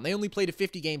lockout and they only played a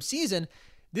 50-game season.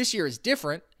 This year is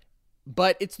different,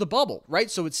 but it's the bubble,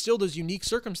 right? So it's still those unique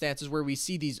circumstances where we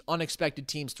see these unexpected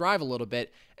teams thrive a little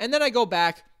bit. And then I go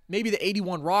back, maybe the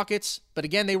 81 Rockets, but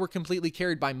again, they were completely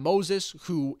carried by Moses,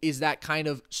 who is that kind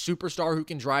of superstar who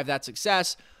can drive that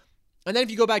success. And then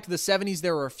if you go back to the 70s,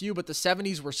 there were a few, but the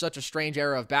 70s were such a strange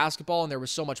era of basketball and there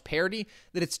was so much parity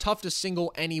that it's tough to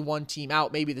single any one team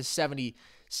out. Maybe the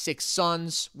 76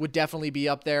 Suns would definitely be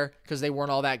up there because they weren't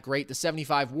all that great. The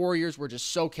 75 Warriors were just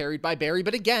so carried by Barry.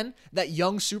 But again, that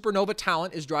young supernova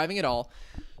talent is driving it all.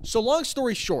 So long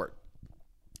story short,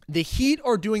 the Heat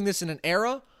are doing this in an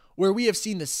era where we have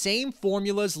seen the same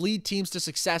formulas lead teams to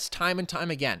success time and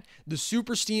time again. The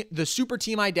super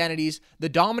team identities, the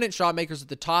dominant shot makers at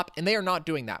the top, and they are not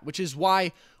doing that, which is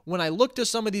why when I look to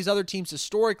some of these other teams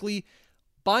historically,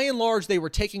 by and large, they were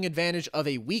taking advantage of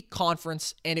a weak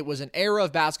conference, and it was an era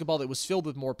of basketball that was filled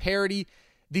with more parity.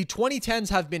 The 2010s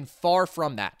have been far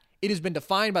from that. It has been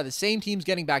defined by the same teams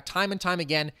getting back time and time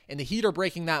again, and the Heat are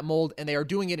breaking that mold, and they are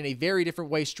doing it in a very different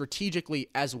way strategically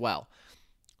as well.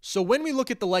 So when we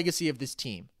look at the legacy of this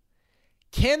team,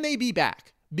 can they be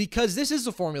back? Because this is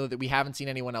a formula that we haven't seen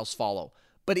anyone else follow.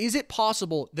 But is it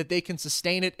possible that they can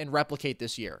sustain it and replicate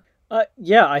this year?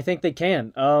 Yeah, I think they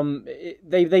can.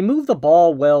 They move the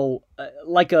ball well,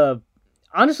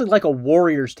 honestly like a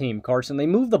Warriors team, Carson. They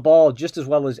move the ball just as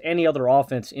well as any other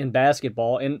offense in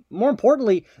basketball. And more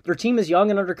importantly, their team is young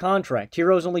and under contract.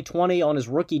 Hero's only 20 on his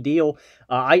rookie deal.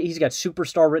 He's got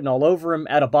superstar written all over him.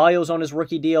 Adebayo's on his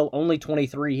rookie deal, only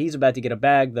 23. He's about to get a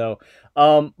bag, though.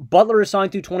 Butler is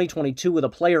signed through 2022 with a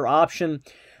player option.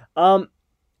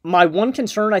 My one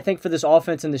concern, I think, for this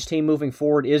offense and this team moving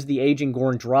forward is the aging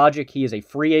Goran Dragic. He is a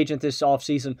free agent this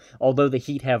offseason, although the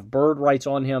Heat have bird rights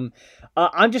on him.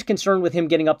 I'm just concerned with him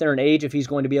getting up there in age if he's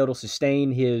going to be able to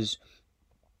sustain his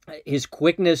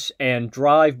quickness and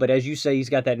drive. But as you say, he's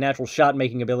got that natural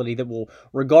shot-making ability that will,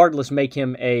 regardless, make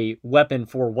him a weapon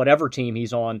for whatever team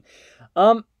he's on.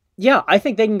 Yeah, I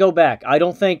think they can go back. I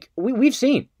don't think... We've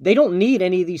seen. They don't need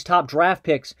any of these top draft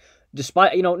picks.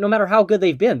 Despite, no matter how good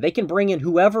they've been, they can bring in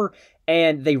whoever,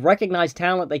 and they recognize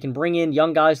talent. They can bring in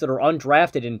young guys that are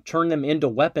undrafted and turn them into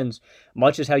weapons,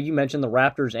 much as how you mentioned the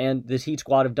Raptors and this Heat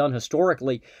squad have done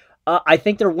historically. I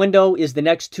think their window is the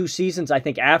next 2 seasons. I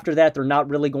think after that, they're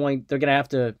going to have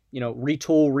to,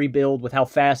 retool, rebuild with how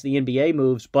fast the NBA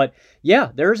moves. But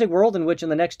yeah, there is a world in which in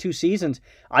the next 2 seasons,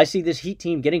 I see this Heat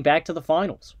team getting back to the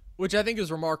finals. Which I think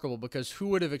is remarkable because who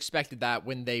would have expected that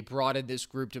when they brought in this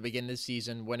group to begin this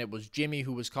season when it was Jimmy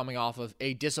who was coming off of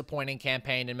a disappointing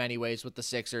campaign in many ways with the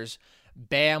Sixers.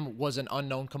 Bam was an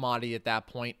unknown commodity at that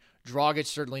point. Dragic,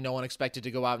 certainly no one expected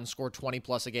to go out and score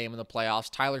 20-plus a game in the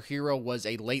playoffs. Tyler Hero was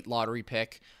a late lottery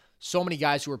pick. So many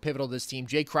guys who were pivotal to this team.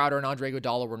 Jay Crowder and Andre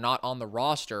Iguodala were not on the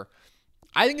roster.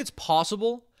 I think it's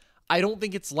possible. I don't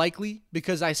think it's likely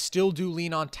because I still do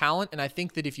lean on talent, and I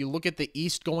think that if you look at the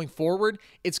East going forward,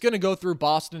 it's going to go through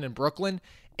Boston and Brooklyn,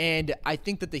 and I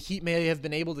think that the Heat may have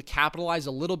been able to capitalize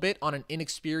a little bit on an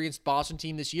inexperienced Boston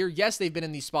team this year. Yes, they've been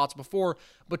in these spots before,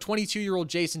 but 22-year-old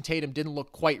Jason Tatum didn't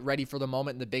look quite ready for the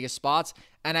moment in the biggest spots,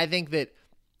 and I think that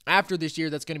after this year,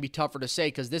 that's going to be tougher to say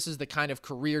because this is the kind of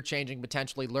career-changing,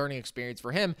 potentially learning experience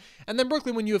for him. And then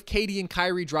Brooklyn, when you have KD and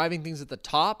Kyrie driving things at the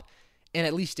top, and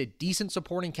at least a decent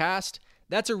supporting cast,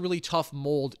 that's a really tough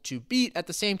mold to beat. At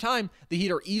the same time, the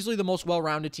Heat are easily the most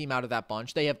well-rounded team out of that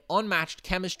bunch. They have unmatched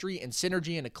chemistry and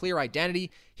synergy and a clear identity.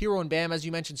 Hero and Bam, as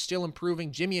you mentioned, still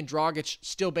improving. Jimmy and Dragic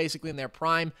still basically in their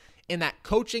prime. And that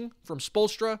coaching from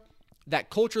Spoelstra, that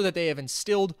culture that they have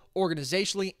instilled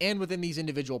organizationally and within these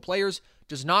individual players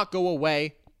does not go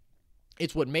away.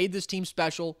 It's what made this team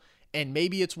special, and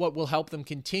maybe it's what will help them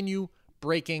continue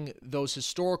breaking those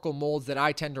historical molds that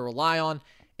I tend to rely on,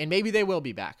 and maybe they will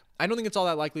be back. I don't think it's all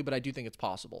that likely, but I do think it's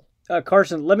possible.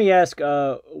 Carson, let me ask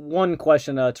one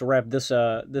question to wrap this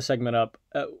segment up.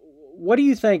 What do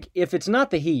you think, if it's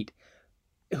not the Heat,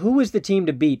 who is the team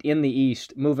to beat in the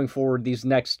East moving forward these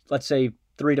next, let's say,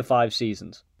 3 to 5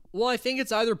 seasons? Well, I think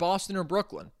it's either Boston or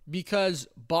Brooklyn because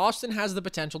Boston has the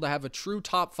potential to have a true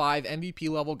top 5 MVP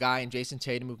level guy in Jason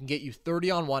Tatum who can get you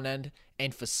 30 on one end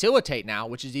and facilitate now,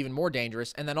 which is even more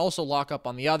dangerous, and then also lock up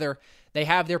on the other. They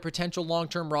have their potential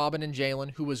long-term Robin and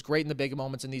Jalen, who was great in the big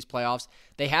moments in these playoffs.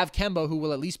 They have Kemba, who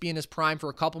will at least be in his prime for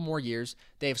a couple more years.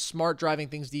 They have Smart driving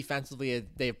things defensively.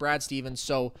 They have Brad Stevens.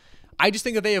 So I just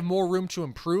think that they have more room to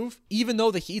improve. Even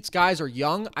though the Heat's guys are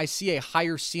young, I see a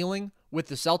higher ceiling with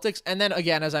the Celtics. And then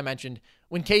again, as I mentioned,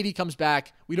 when KD comes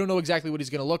back, we don't know exactly what he's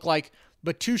going to look like,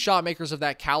 but 2 shot makers of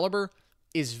that caliber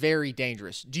is very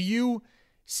dangerous. Do you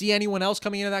see anyone else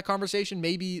coming into that conversation?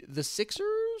 Maybe the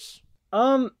Sixers?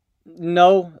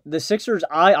 No, the Sixers,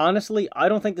 I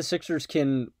don't think the Sixers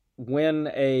can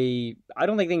I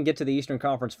don't think they can get to the Eastern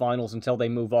Conference Finals until they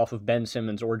move off of Ben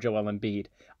Simmons or Joel Embiid.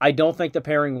 I don't think the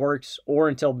pairing works or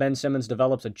until Ben Simmons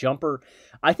develops a jumper.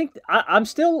 I think I'm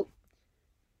still...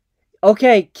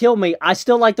 Okay, kill me. I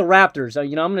still like the Raptors.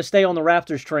 I'm going to stay on the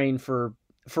Raptors train for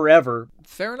forever.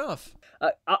 Fair enough.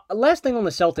 Last thing on the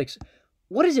Celtics.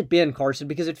 What has it been, Carson?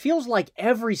 Because it feels like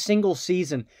every single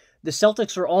season the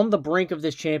Celtics are on the brink of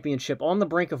this championship, on the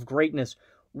brink of greatness.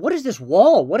 What is this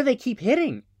wall? What do they keep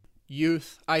hitting?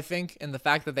 Youth, I think, and the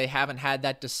fact that they haven't had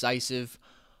that decisive,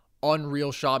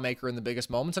 unreal shot maker in the biggest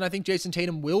moments. And I think Jason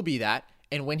Tatum will be that.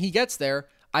 And when he gets there,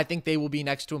 I think they will be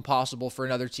next to impossible for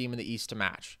another team in the East to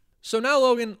match. So now,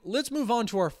 Logan, let's move on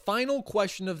to our final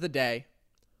question of the day.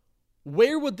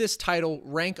 Where would this title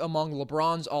rank among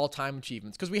LeBron's all-time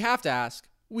achievements? Because we have to ask.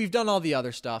 We've done all the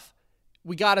other stuff.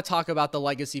 We got to talk about the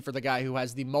legacy for the guy who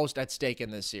has the most at stake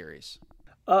in this series.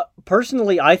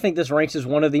 Personally, I think this ranks as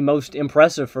one of the most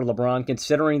impressive for LeBron,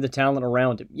 considering the talent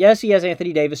around him. Yes, he has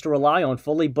Anthony Davis to rely on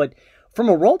fully, but from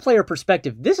a role player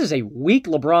perspective, this is a weak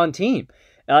LeBron team.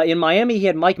 In Miami, he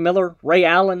had Mike Miller, Ray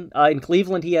Allen. In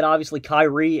Cleveland, he had obviously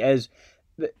Kyrie. As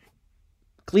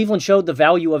Cleveland showed the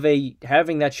value of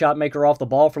having that shot maker off the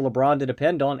ball for LeBron to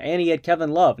depend on, and he had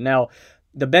Kevin Love. Now,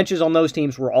 the benches on those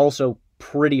teams were also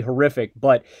pretty horrific.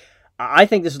 But I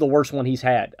think this is the worst one he's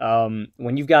had.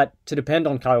 When you've got to depend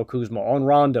on Kyle Kuzma, on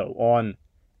Rondo, on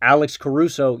Alex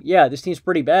Caruso, yeah, this team's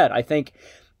pretty bad. I think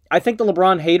the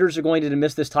LeBron haters are going to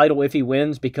miss this title if he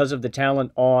wins because of the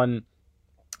talent on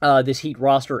this Heat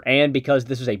roster and because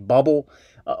this is a bubble.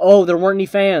 There weren't any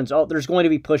fans. There's going to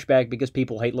be pushback because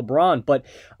people hate LeBron. But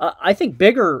I think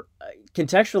bigger,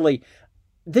 contextually,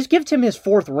 this gives him his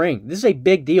 4th ring. This is a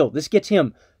big deal. This gets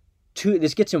him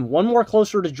one more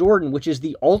closer to Jordan, which is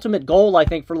the ultimate goal, I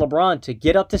think, for LeBron, to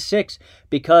get up to 6,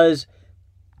 because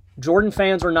Jordan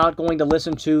fans are not going to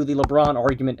listen to the LeBron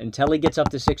argument until he gets up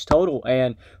to 6 total,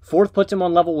 and 4th puts him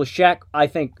on level with Shaq. I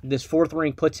think this 4th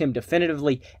ring puts him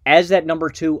definitively as that number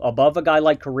 2 above a guy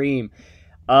like Kareem.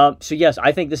 So yes,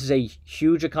 I think this is a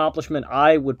huge accomplishment.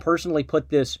 I would personally put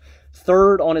this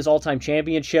 3rd on his all-time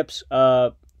championships,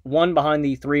 one behind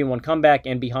the 3-1 comeback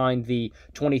and behind the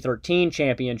 2013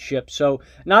 championship. So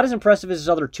not as impressive as his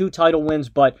other 2 title wins,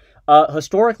 but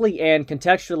historically and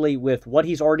contextually with what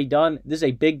he's already done, this is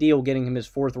a big deal getting him his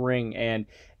 4th ring and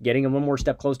getting him one more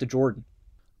step close to Jordan.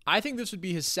 I think this would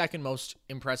be his 2nd most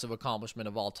impressive accomplishment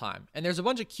of all time. And there's a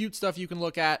bunch of cute stuff you can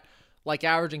look at, like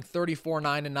averaging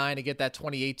 34-9-9 to get that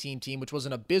 2018 team, which was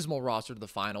an abysmal roster to the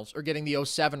finals, or getting the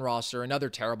 07 roster, another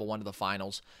terrible one, to the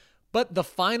finals. But the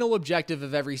final objective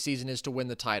of every season is to win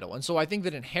the title. And so I think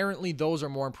that inherently those are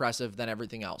more impressive than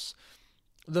everything else.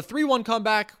 The 3-1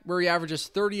 comeback, where he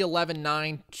averages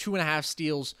 30-11-9, 2.5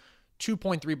 steals,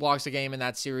 2.3 blocks a game in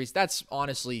that series, that's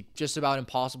honestly just about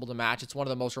impossible to match. It's one of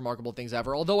the most remarkable things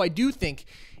ever. Although I do think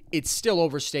it's still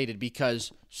overstated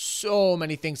because so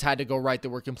many things had to go right that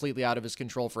were completely out of his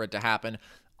control for it to happen.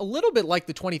 A little bit like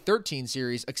the 2013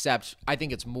 series, except I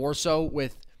think it's more so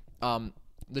with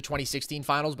the 2016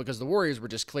 finals, because the Warriors were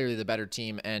just clearly the better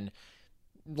team. And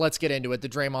let's get into it. The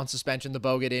Draymond suspension, the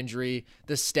Bogut injury,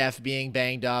 the Steph being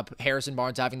banged up, Harrison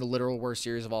Barnes having the literal worst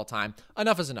series of all time.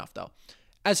 Enough is enough, though.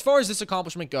 As far as this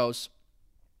accomplishment goes,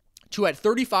 to at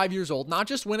 35 years old, not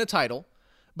just win a title,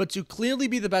 but to clearly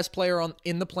be the best player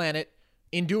in the planet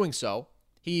in doing so,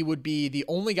 he would be the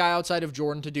only guy outside of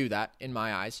Jordan to do that, in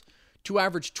my eyes, to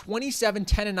average 27,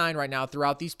 10, and 9 right now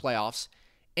throughout these playoffs,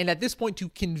 and at this point to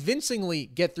convincingly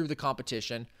get through the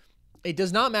competition. It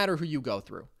does not matter who you go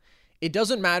through. It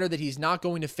doesn't matter that he's not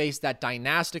going to face that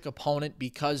dynastic opponent,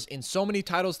 because in so many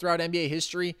titles throughout NBA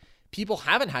history, people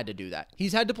haven't had to do that.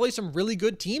 He's had to play some really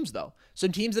good teams, though.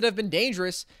 Some teams that have been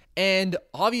dangerous, and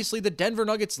obviously the Denver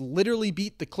Nuggets literally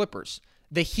beat the Clippers.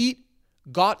 The Heat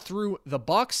got through the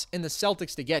Bucks and the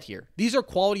Celtics to get here. These are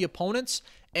quality opponents,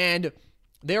 and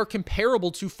they are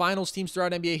comparable to finals teams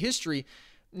throughout NBA history.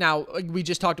 Now, we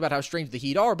just talked about how strange the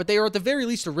Heat are, but they are at the very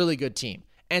least a really good team.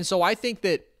 And so I think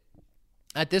that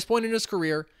at this point in his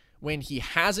career, when he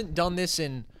hasn't done this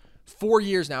in 4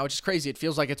 years now, which is crazy. It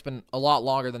feels like it's been a lot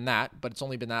longer than that, but it's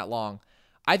only been that long.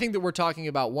 I think that we're talking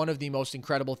about one of the most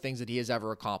incredible things that he has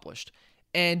ever accomplished.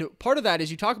 And part of that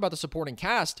is, you talk about the supporting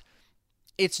cast,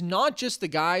 it's not just the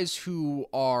guys who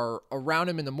are around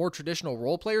him in the more traditional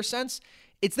role player sense.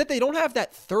 It's that they don't have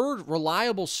that third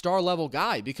reliable star level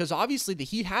guy, because obviously the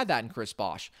Heat had that in Chris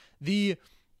Bosh. The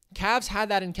Cavs had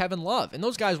that in Kevin Love, and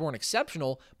those guys weren't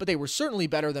exceptional, but they were certainly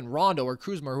better than Rondo or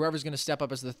Kuzma or whoever's going to step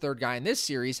up as the third guy in this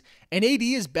series. And AD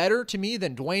is better to me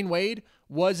than Dwayne Wade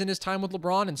was in his time with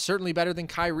LeBron, and certainly better than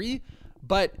Kyrie,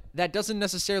 but that doesn't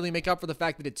necessarily make up for the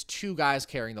fact that it's 2 guys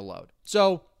carrying the load.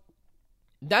 So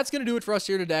that's going to do it for us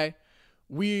here today.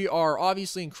 We are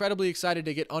obviously incredibly excited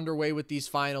to get underway with these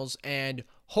finals and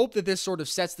hope that this sort of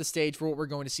sets the stage for what we're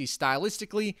going to see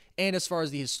stylistically and as far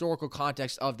as the historical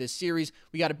context of this series.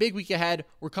 We got a big week ahead.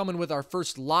 We're coming with our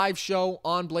first live show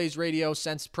on Blaze Radio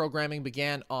since programming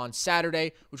began on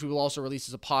Saturday, which we will also release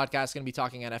as a podcast. Going to be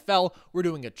talking NFL. We're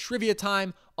doing a trivia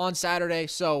time on Saturday,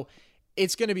 so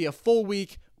it's going to be a full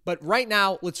week. But right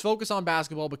now, let's focus on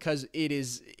basketball, because it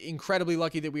is incredibly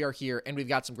lucky that we are here and we've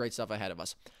got some great stuff ahead of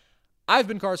us. I've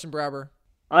been Carson Brabber.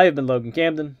 I have been Logan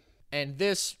Camden. And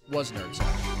this was Nerd Talk.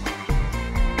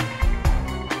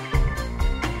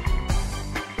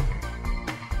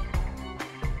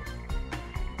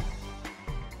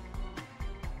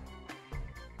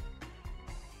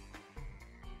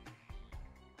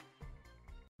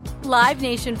 Live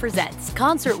Nation presents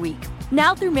Concert Week.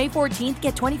 Now through May 14th,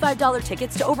 get $25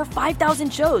 tickets to over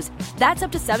 5,000 shows. That's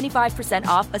up to 75%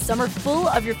 off a summer full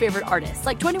of your favorite artists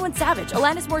like 21 Savage,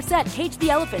 Alanis Morissette, Cage the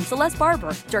Elephant, Celeste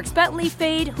Barber, Dierks Bentley,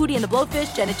 Fade, Hootie and the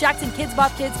Blowfish, Janet Jackson, Kids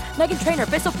Bop Kids, Meghan Trainor,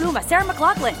 Peso Pluma, Sarah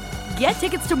McLachlan. Get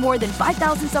tickets to more than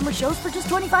 5,000 summer shows for just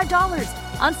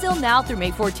 $25. On sale now through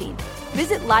May 14th.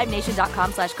 Visit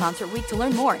LiveNation.com/Concert Week to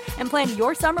learn more and plan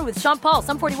your summer with Sean Paul,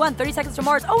 Sum 41, 30 Seconds to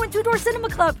Mars, and Two Door Cinema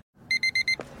Club.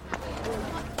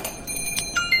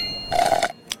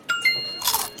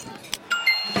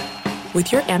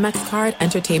 With your Amex card,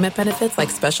 entertainment benefits like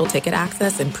special ticket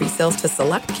access and pre-sales to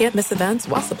select can't-miss events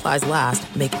while supplies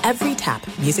last make every tap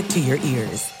music to your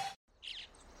ears.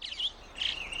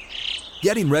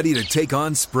 Getting ready to take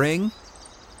on spring?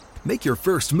 Make your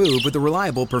first move with the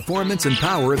reliable performance and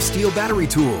power of Steel battery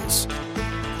tools.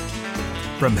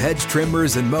 From hedge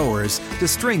trimmers and mowers to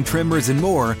string trimmers and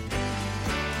more,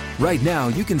 right now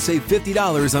you can save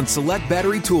 $50 on select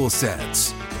battery tool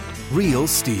sets. Real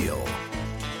Steel.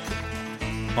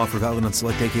 Offer valid on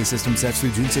select AK system sets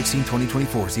through June 16,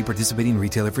 2024. See participating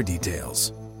retailer for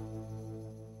details.